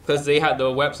 because they had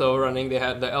the web server running, they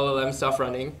had the LLM stuff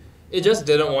running. It just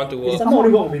didn't want to work. It somehow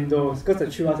only worked on Windows because the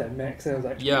tree was at max, and I was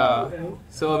like, yeah,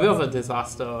 so a bit of a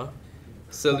disaster.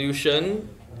 Solution,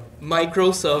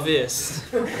 microservice.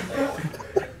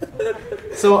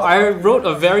 So I wrote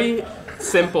a very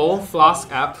simple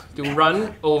Flask app to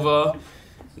run over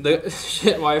the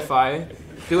shit Wi-Fi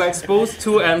to expose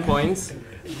two endpoints,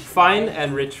 find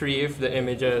and retrieve the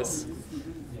images.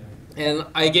 And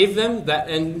I gave them that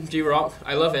ngrok.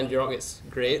 I love ngrok, it's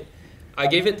great. I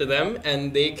gave it to them,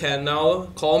 and they can now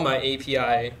call my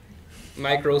API,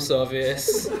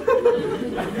 microservice.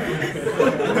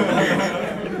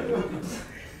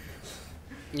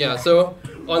 Yeah, so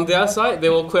on their side, they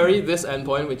will query this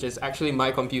endpoint, which is actually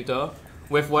my computer,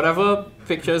 with whatever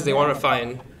pictures they want to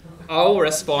find. I'll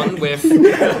respond with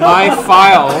my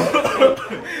file.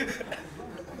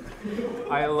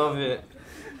 I love it.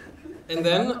 And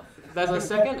then there's a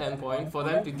second endpoint for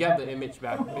them to get the image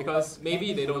back, because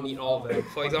maybe they don't need all of them.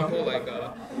 For example, like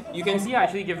you can see I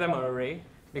actually give them an array,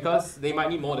 because they might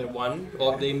need more than one,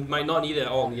 or they might not need it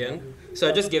all in the end. So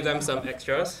I just give them some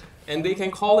extras, and they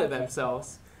can call it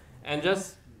themselves. And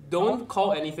just don't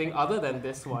call anything other than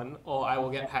this one, or I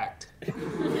will get hacked.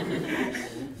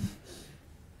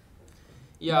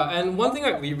 Yeah, and one thing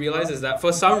that we realized is that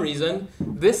for some reason,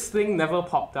 this thing never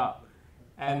popped up.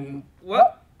 And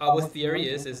what our theory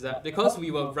is that because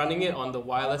we were running it on the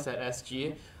wireless at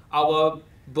SG, our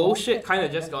bullshit kind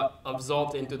of just got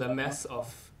absorbed into the mess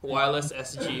of wireless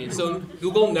SG. So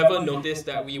Google never noticed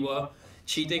that we were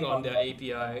cheating on their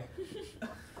API.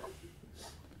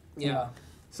 Yeah.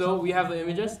 So we have the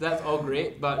images, that's all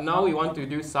great, but now we want to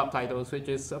do subtitles, which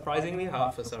is surprisingly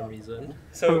hard for some reason.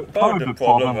 So part of the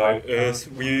problem, right, is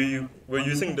we're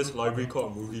using this library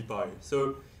called MoviePy.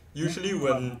 So usually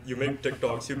when you make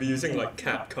TikToks, you'll be using like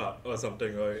CapCut or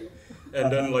something, right? And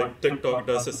then like TikTok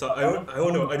does I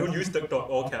don't know, I don't use TikTok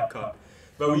or CapCut,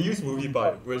 but we use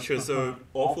MoviePy, which is an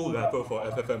awful wrapper for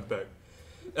FFmpeg.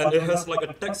 And it has like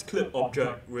a text clip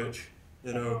object which,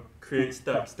 you know, creates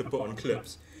text to put on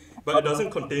clips. But it doesn't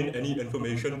contain any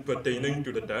information pertaining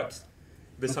to the text,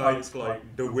 besides like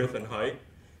the width and height.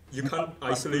 You can't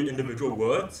isolate individual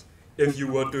words. If you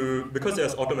were to, because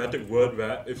there's automatic word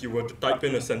wrap, if you were to type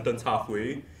in a sentence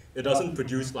halfway, it doesn't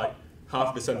produce like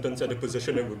half the sentence at the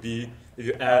position it would be if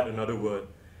you add another word.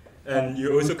 And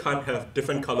you also can't have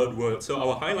different colored words. So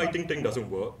our highlighting thing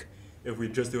doesn't work if we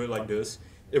just do it like this.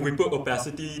 If we put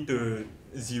opacity to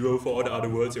 0 for all the other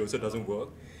words, it also doesn't work.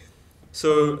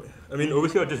 So, I mean, over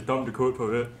here I just dumped the code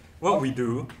for it. What we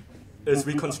do is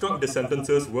we construct the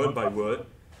sentences word by word,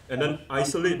 and then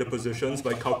isolate the positions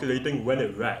by calculating when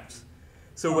it wraps.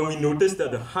 So when we notice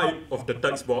that the height of the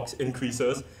text box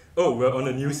increases, oh, we're on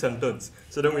a new sentence.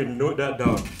 So then we note that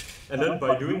down. And then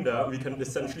by doing that, we can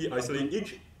essentially isolate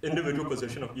each individual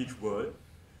position of each word,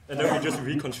 and then we just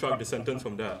reconstruct the sentence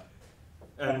from that.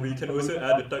 And we can also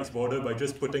add the text border by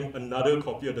just putting another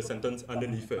copy of the sentence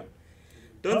underneath it.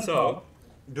 Turns out,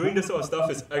 doing this sort of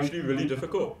stuff is actually really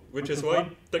difficult, which is why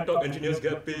TikTok engineers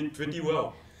get paid pretty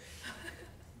well.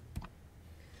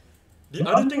 The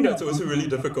other thing that's also really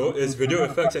difficult is video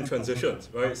effects and transitions,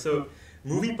 right? So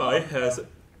MoviePy has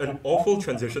an awful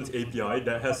transitions API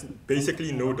that has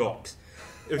basically no docs.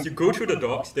 If you go through the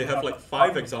docs, they have like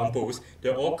 5 examples,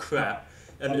 they're all crap.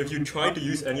 and if you try to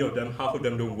use any of them, half of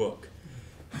them don't work.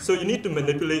 So you need to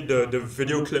manipulate the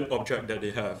video clip object that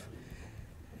they have.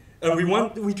 And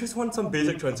we just want some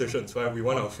basic transitions, right? We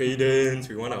want our fade-ins,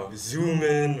 we want our zoom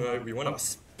in, right? We want our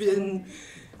spin,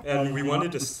 and we want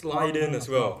it to slide in as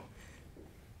well.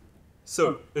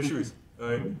 So, issues,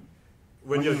 right?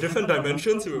 When you have different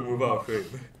dimensions, it will move out of frame.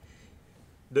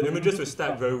 The images will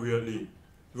stack very weirdly.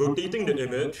 Rotating the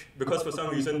image, because for some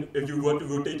reason, if you were to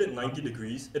rotate it 90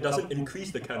 degrees, it doesn't increase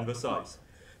the canvas size.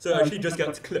 So it actually just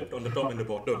gets clipped on the top and the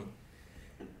bottom.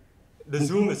 The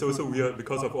zoom is also weird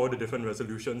because of all the different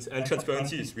resolutions, and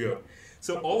transparency is weird.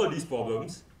 So all of these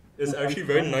problems is actually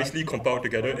very nicely compiled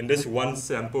together in this one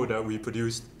sample that we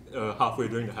produced halfway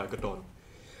during the hackathon.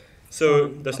 So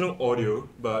there's no audio,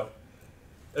 but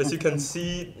as you can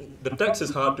see, the text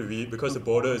is hard to read because the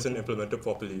border isn't implemented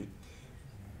properly.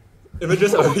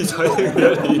 Images are resizing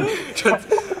weirdly.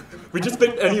 We just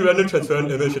picked any random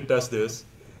transparent image to test this.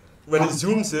 When it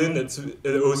zooms in,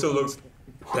 it also looks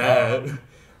bad,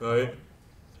 right?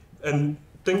 And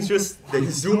things they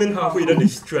zoom in halfway, then they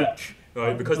stretch,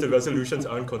 right? Because the resolutions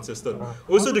aren't consistent.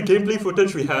 Also, the gameplay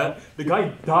footage we had, the guy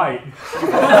died.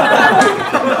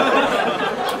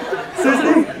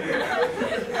 Seriously?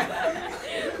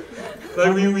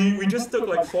 Like we just took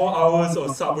like 4 hours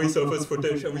of Subway Surfers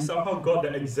footage, and we somehow got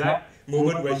the exact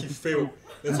moment where he failed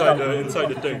inside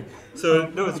the thing. So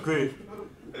that was great.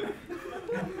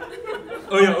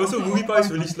 Oh yeah, also MoviePy is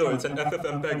really slow. It's an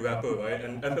FFmpeg wrapper, right?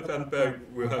 And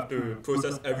FFmpeg will have to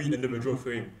process every individual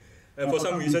frame. And for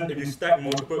some reason, if you stack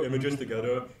multiple images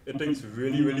together, it takes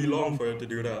really, really long for it to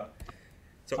do that.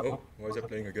 So, oh, why is it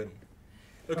playing again?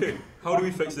 Okay, how do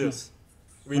we fix this?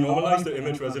 We normalize the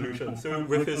image resolution. So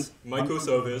with this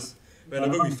microservice,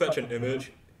 whenever we fetch an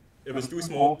image, if it's too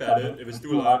small, pad it. If it's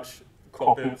too large,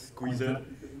 crop it, squeeze it,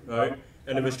 right?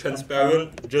 And if it's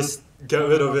transparent, just get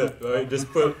rid of it, right?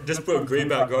 Just put a gray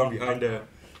background behind there.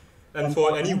 And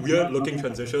for any weird looking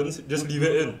transitions, just leave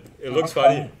it in. It looks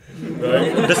funny,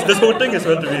 right? This whole thing is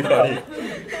meant to be funny.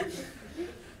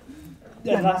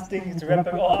 The last thing is to wrap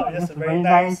it all up. Just a very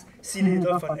nice, silly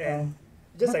little front end.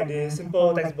 Just like the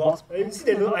simple text box. But you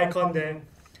see the little icon there.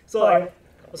 So I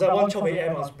was at 1:12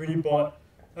 AM, I was pretty bored.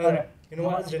 I was like, you know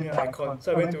what, let's generate an icon.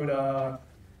 So I went to the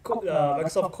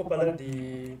Microsoft Copilot,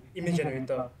 the image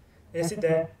generator. And I sit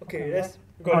there, okay,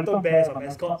 we got a little bear as a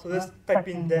mascot, so let's type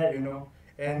in that,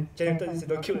 and generated this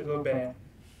little cute little bear.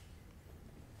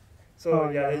 So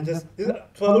yeah, then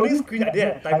for the loading screen, I did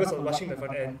have timers of rushing the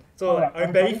front end. So like, I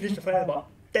barely finished the front end about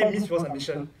 10 minutes before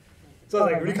submission. So I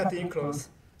was like really cutting it close.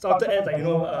 So after that,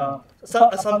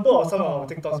 a sample of some of our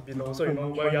TikToks below. So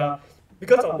where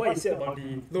because of what you said about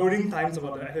the loading times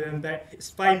about the FFmpeg,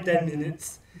 it's 5-10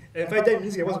 minutes. And 5-10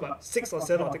 minutes you can watch about 6 or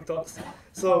 7 of TikToks.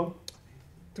 So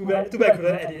too bad I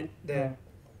couldn't edit there.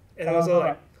 And also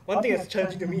like one thing that's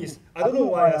challenging to me is I don't know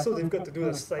why it's so difficult to do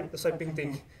the swiping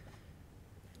thing.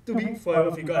 Too big for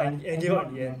a figure and give up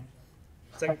in the end.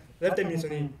 It's like left 10 minutes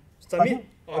only. Submit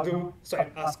or do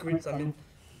swipe, quit, submit.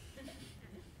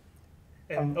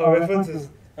 And our references.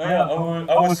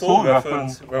 Our sole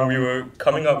reference when we were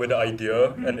coming up with the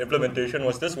idea and implementation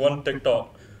was this one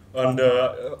TikTok on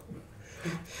the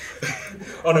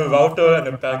on a router and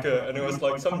a packet, and it was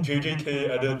like some JJK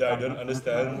edit that I didn't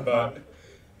understand, but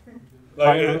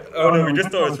like I don't know, we just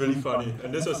thought it was really funny,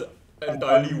 and this was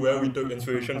entirely where we took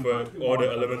inspiration for all the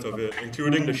elements of it,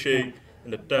 including the shake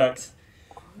and the text.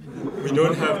 We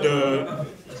don't have the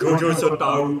Gojo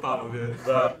Sotaru part of it,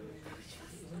 but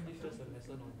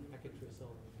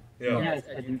yeah, it's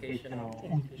educational.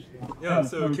 Yeah,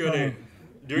 so Q&A.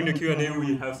 During the Q&A,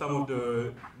 we have some of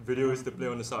the videos to play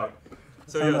on the side.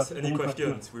 So yes, any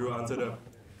questions, we will answer them.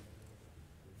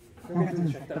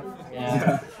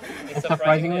 Yeah, it's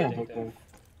surprisingly addictive.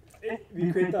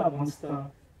 We created a monster.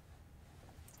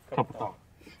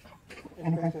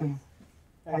 Any questions?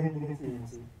 I didn't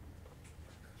see.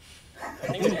 I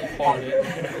think we can pause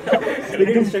it. They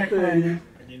get distracted already.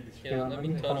 Yeah, let me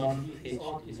turn on It's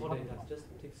all that it does,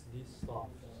 just takes this stuff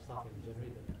and generate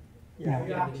it. Yeah. Are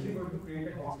you actually going to create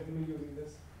a costume using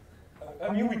this?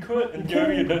 I mean, we could, in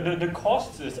theory. The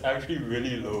cost is actually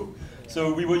really low.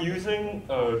 So we were using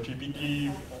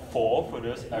GPT-4 for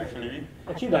this, actually.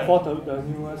 Actually, the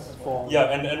newest 4. Yeah,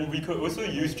 and we could also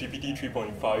use GPT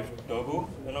 3.5 Turbo,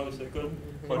 if I'm not mistaken,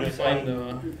 for this. Find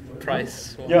the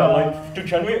price. Yeah, like to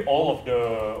generate all of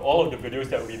the videos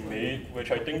that we made,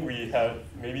 which I think we had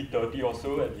maybe 30 or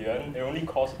so at the end. It only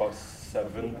cost about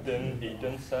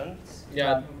 18 cents.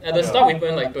 Yeah, at the start we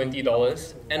spent like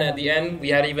 $20, and at the end we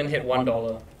had even hit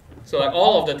 $1. So like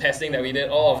all of the testing that we did,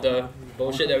 all of the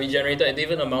bullshit that we generated, it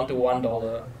didn't amount to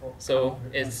 $1. So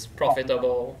it's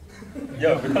profitable.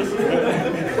 Yeah, because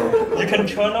you can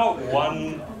churn out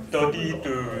one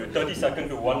 30 second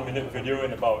to 1 minute video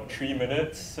in about 3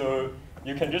 minutes. So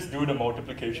you can just do the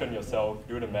multiplication yourself,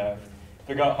 do the math,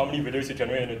 figure out how many videos you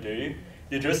generate in a day.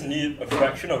 You just need a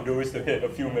fraction of those to hit a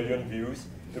few million views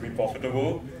to be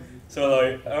profitable. So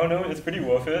like, I don't know, it's pretty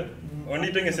worth it.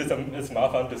 Only thing is it's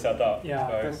mafan to set up. Yeah,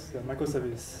 right? that's the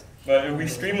microservice. But if we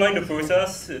streamline the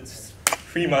process, it's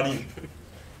free money.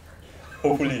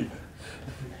 Hopefully.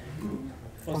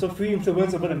 Also free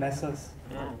influence over the masses.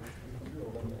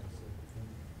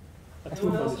 A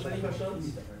tool for this. Any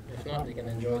questions? If not, they can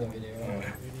enjoy the video.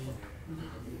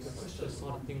 The question is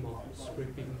not a thing about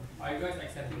scraping. Are you guys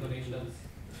accepting donations?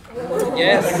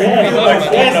 Yes.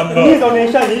 Need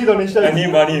donation. I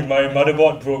need money. My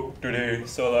motherboard broke today,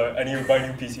 so like I need to buy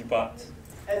new PC parts.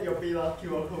 Add your PayPal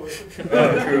QR code.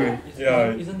 True.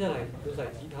 Yeah. Isn't there like those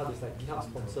like GitHub? There's like GitHub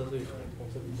sponsors, so you can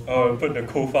sponsor people. Oh, put the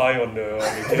Ko-Fi on the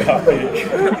GitHub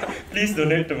page. Please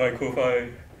donate to my Ko-Fi.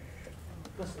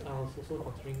 Because I was also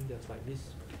considering there's like this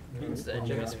It's the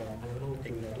project NUS that one. I don't know who to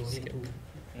donate to.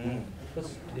 Because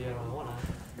they are what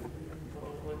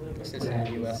This is the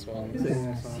US one. It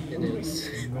is.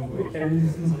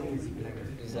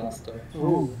 Disaster.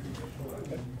 Oh.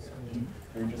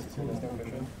 Can we just assume there's no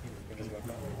question?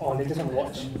 Oh, they just want to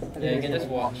watch. Yeah, you can just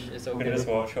watch. It's okay. You can just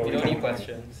watch. You don't need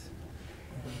questions.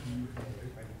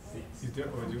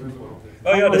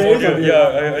 Oh yeah, there's audio.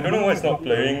 Yeah, I don't know why it's not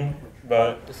playing,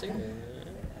 but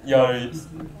yeah,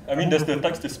 I mean there's the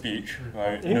text to speech,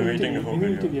 right? Narrating the whole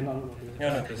video.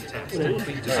 Yeah,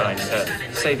 Design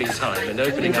saving time and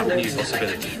opening up new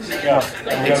possibilities. Yeah.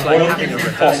 It's like having a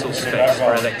rehearsal space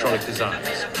for electronic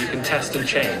designs. You can test and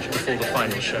change before the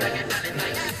final show.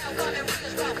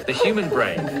 The human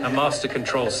brain, a master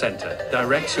control center,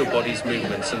 directs your body's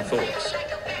movements and thoughts.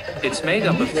 It's made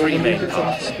up of three main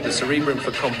parts: the cerebrum for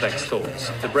complex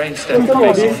thoughts, the brainstem for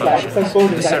basic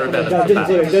functions, the cerebellum for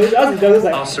balance.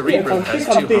 Our cerebrum has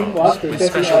two halves, with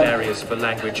special areas for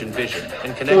language and vision,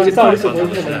 and connected by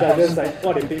bundles of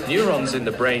nerves. Neurons in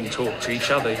the brain talk to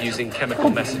each other using chemical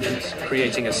messages,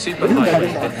 creating a super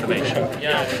highway of information.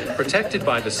 Protected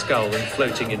by the skull and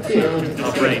floating in fluid,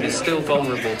 our brain is still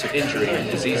vulnerable to injury and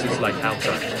diseases like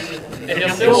Alzheimer's.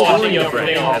 Exploring your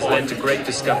brain has led to great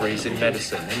discoveries in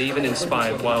medicine and even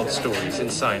inspired wild stories in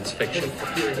science fiction.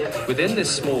 Within this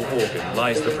small organ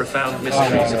lies the profound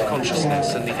mysteries of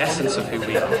consciousness and the essence of who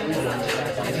we are.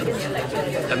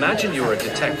 Imagine you're a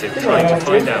detective trying to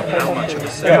find out how much of a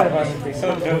cell. Yeah.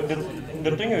 So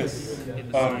the thing is,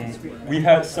 we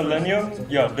had Selenium.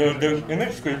 Yeah, the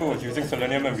image scraper was using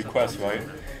Selenium and request, right?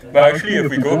 But actually, if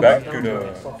we go back to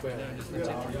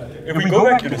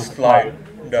the slide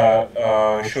that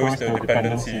shows the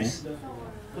dependencies,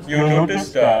 you'll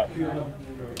notice that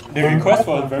they request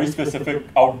for very specific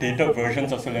outdated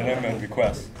versions of Selenium and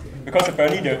request, because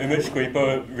apparently the image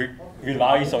scraper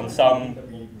relies on some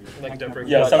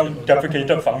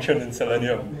deprecated function in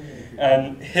Selenium.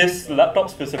 And his laptop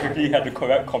specifically had the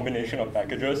correct combination of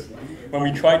packages. When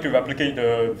we tried to replicate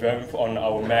the VEMF on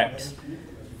our Macs,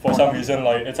 for some reason,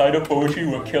 like it's either poetry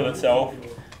will kill itself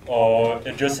or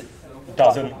it just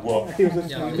doesn't work. I think it was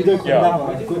just a good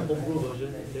homebrew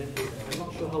version, and then I'm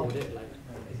not sure how would it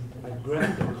like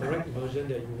grab the correct version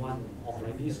that you want of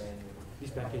like these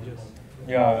packages.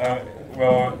 Yeah,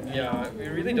 well... Yeah, we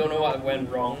really don't know what went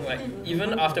wrong. Like,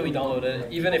 even after we downloaded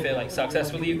it, even if it like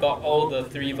successfully got all the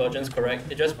 3 versions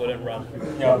correct, it just wouldn't run.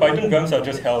 Yeah, Python VEMs are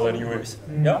just hell anyways.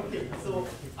 Yeah? Okay, so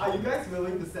are you guys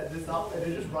willing to set this up and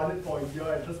then just run it for a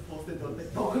year and just post it on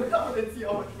TikTok and see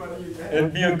how much money you get?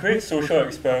 It'd be a great social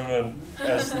experiment,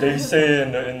 as they say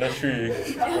in the industry,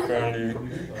 apparently.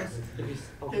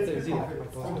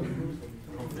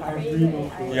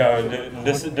 Yeah,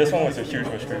 this one was a huge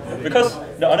frustration. Because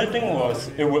the other thing was,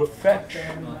 it would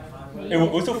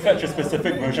also fetch a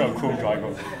specific version of Chrome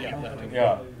driver.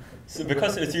 Yeah. So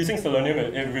because it's using Selenium,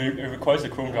 it requires the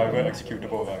Chrome driver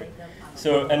executable, right?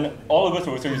 So, and all of us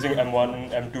were also using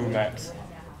M1, M2 Macs.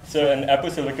 So, and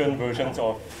Apple Silicon versions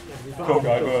of Chrome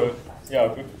driver,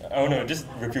 yeah, I don't know, it just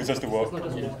refuses to work.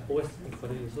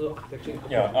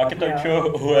 Yeah, architecture,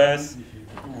 OS,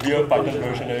 weird Python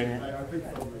versioning.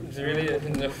 It's really a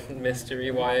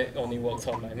mystery why it only works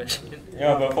on my machine.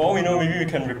 Yeah, but for all we know, maybe we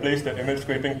can replace the image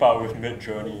scraping part with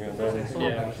Mid-Journey and then...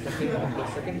 Yeah.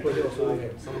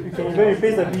 You can even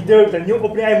replace the video with the new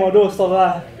OpenAI model also.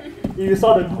 If you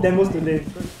saw the demos today. I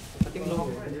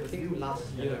think last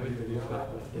year I went to look up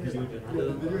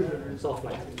another sort of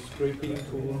like scraping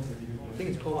tool. I think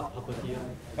it's called Puppeteer.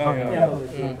 Oh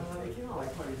yeah.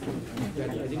 Yeah, I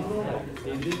didn't know like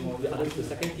they didn't, the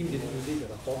second team didn't use it, and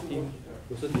the fourth team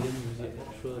also didn't use it.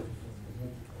 Sure.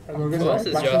 For us,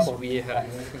 it's just we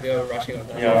are rushing on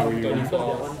that. Yeah,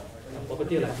 24.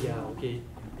 Property like, yeah, okay,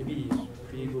 maybe it's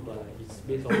pretty good, but like it's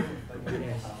based on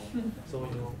US. So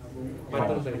you know,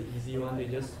 Python's like the easy one. They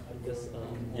just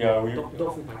yeah, we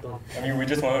dog food Python. I mean, we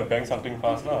just wanted to bang something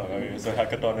fast lah. It's a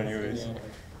hackathon anyways.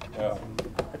 Yeah,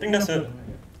 I think that's it.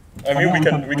 I mean, we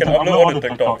can upload all the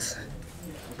TikToks.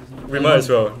 We might as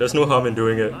well. There's no harm in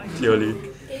doing it. Clearly.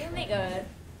 Can you make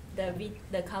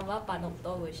the Canva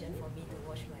Panopto version for me to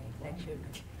watch my lecture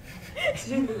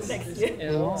next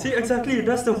year? See, exactly.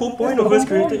 That's the whole point of us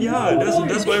creating. Yeah,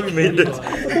 that's why we made it.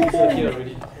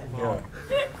 Yeah.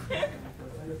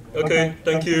 Okay.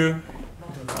 Thank you.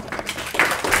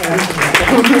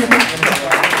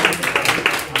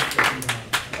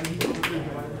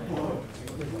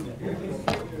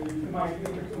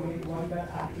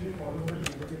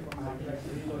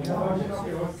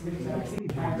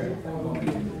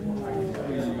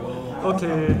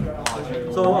 Okay,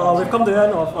 so we've come to the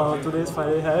end of today's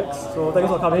Friday Hacks, so thanks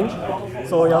for coming.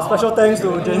 So yeah, special thanks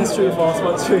to Jane Street for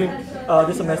sponsoring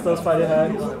this semester's Friday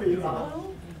Hacks.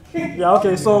 Yeah,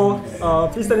 okay, so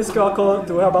please send this QR code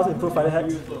to help us improve Friday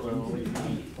Hacks.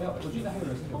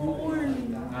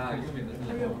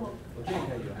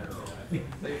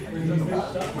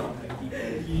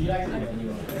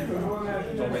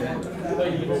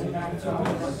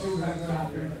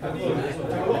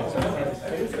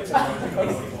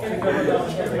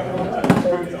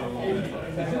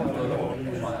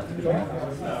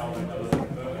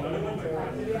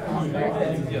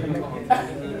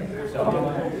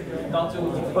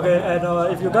 Okay, and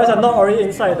if you guys are not already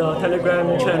inside the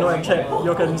Telegram channel and chat,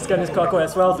 you can scan this QR code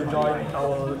as well to join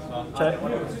our chat.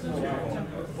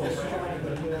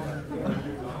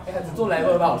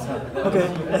 Okay,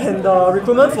 and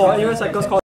recruitment for NUS Hackers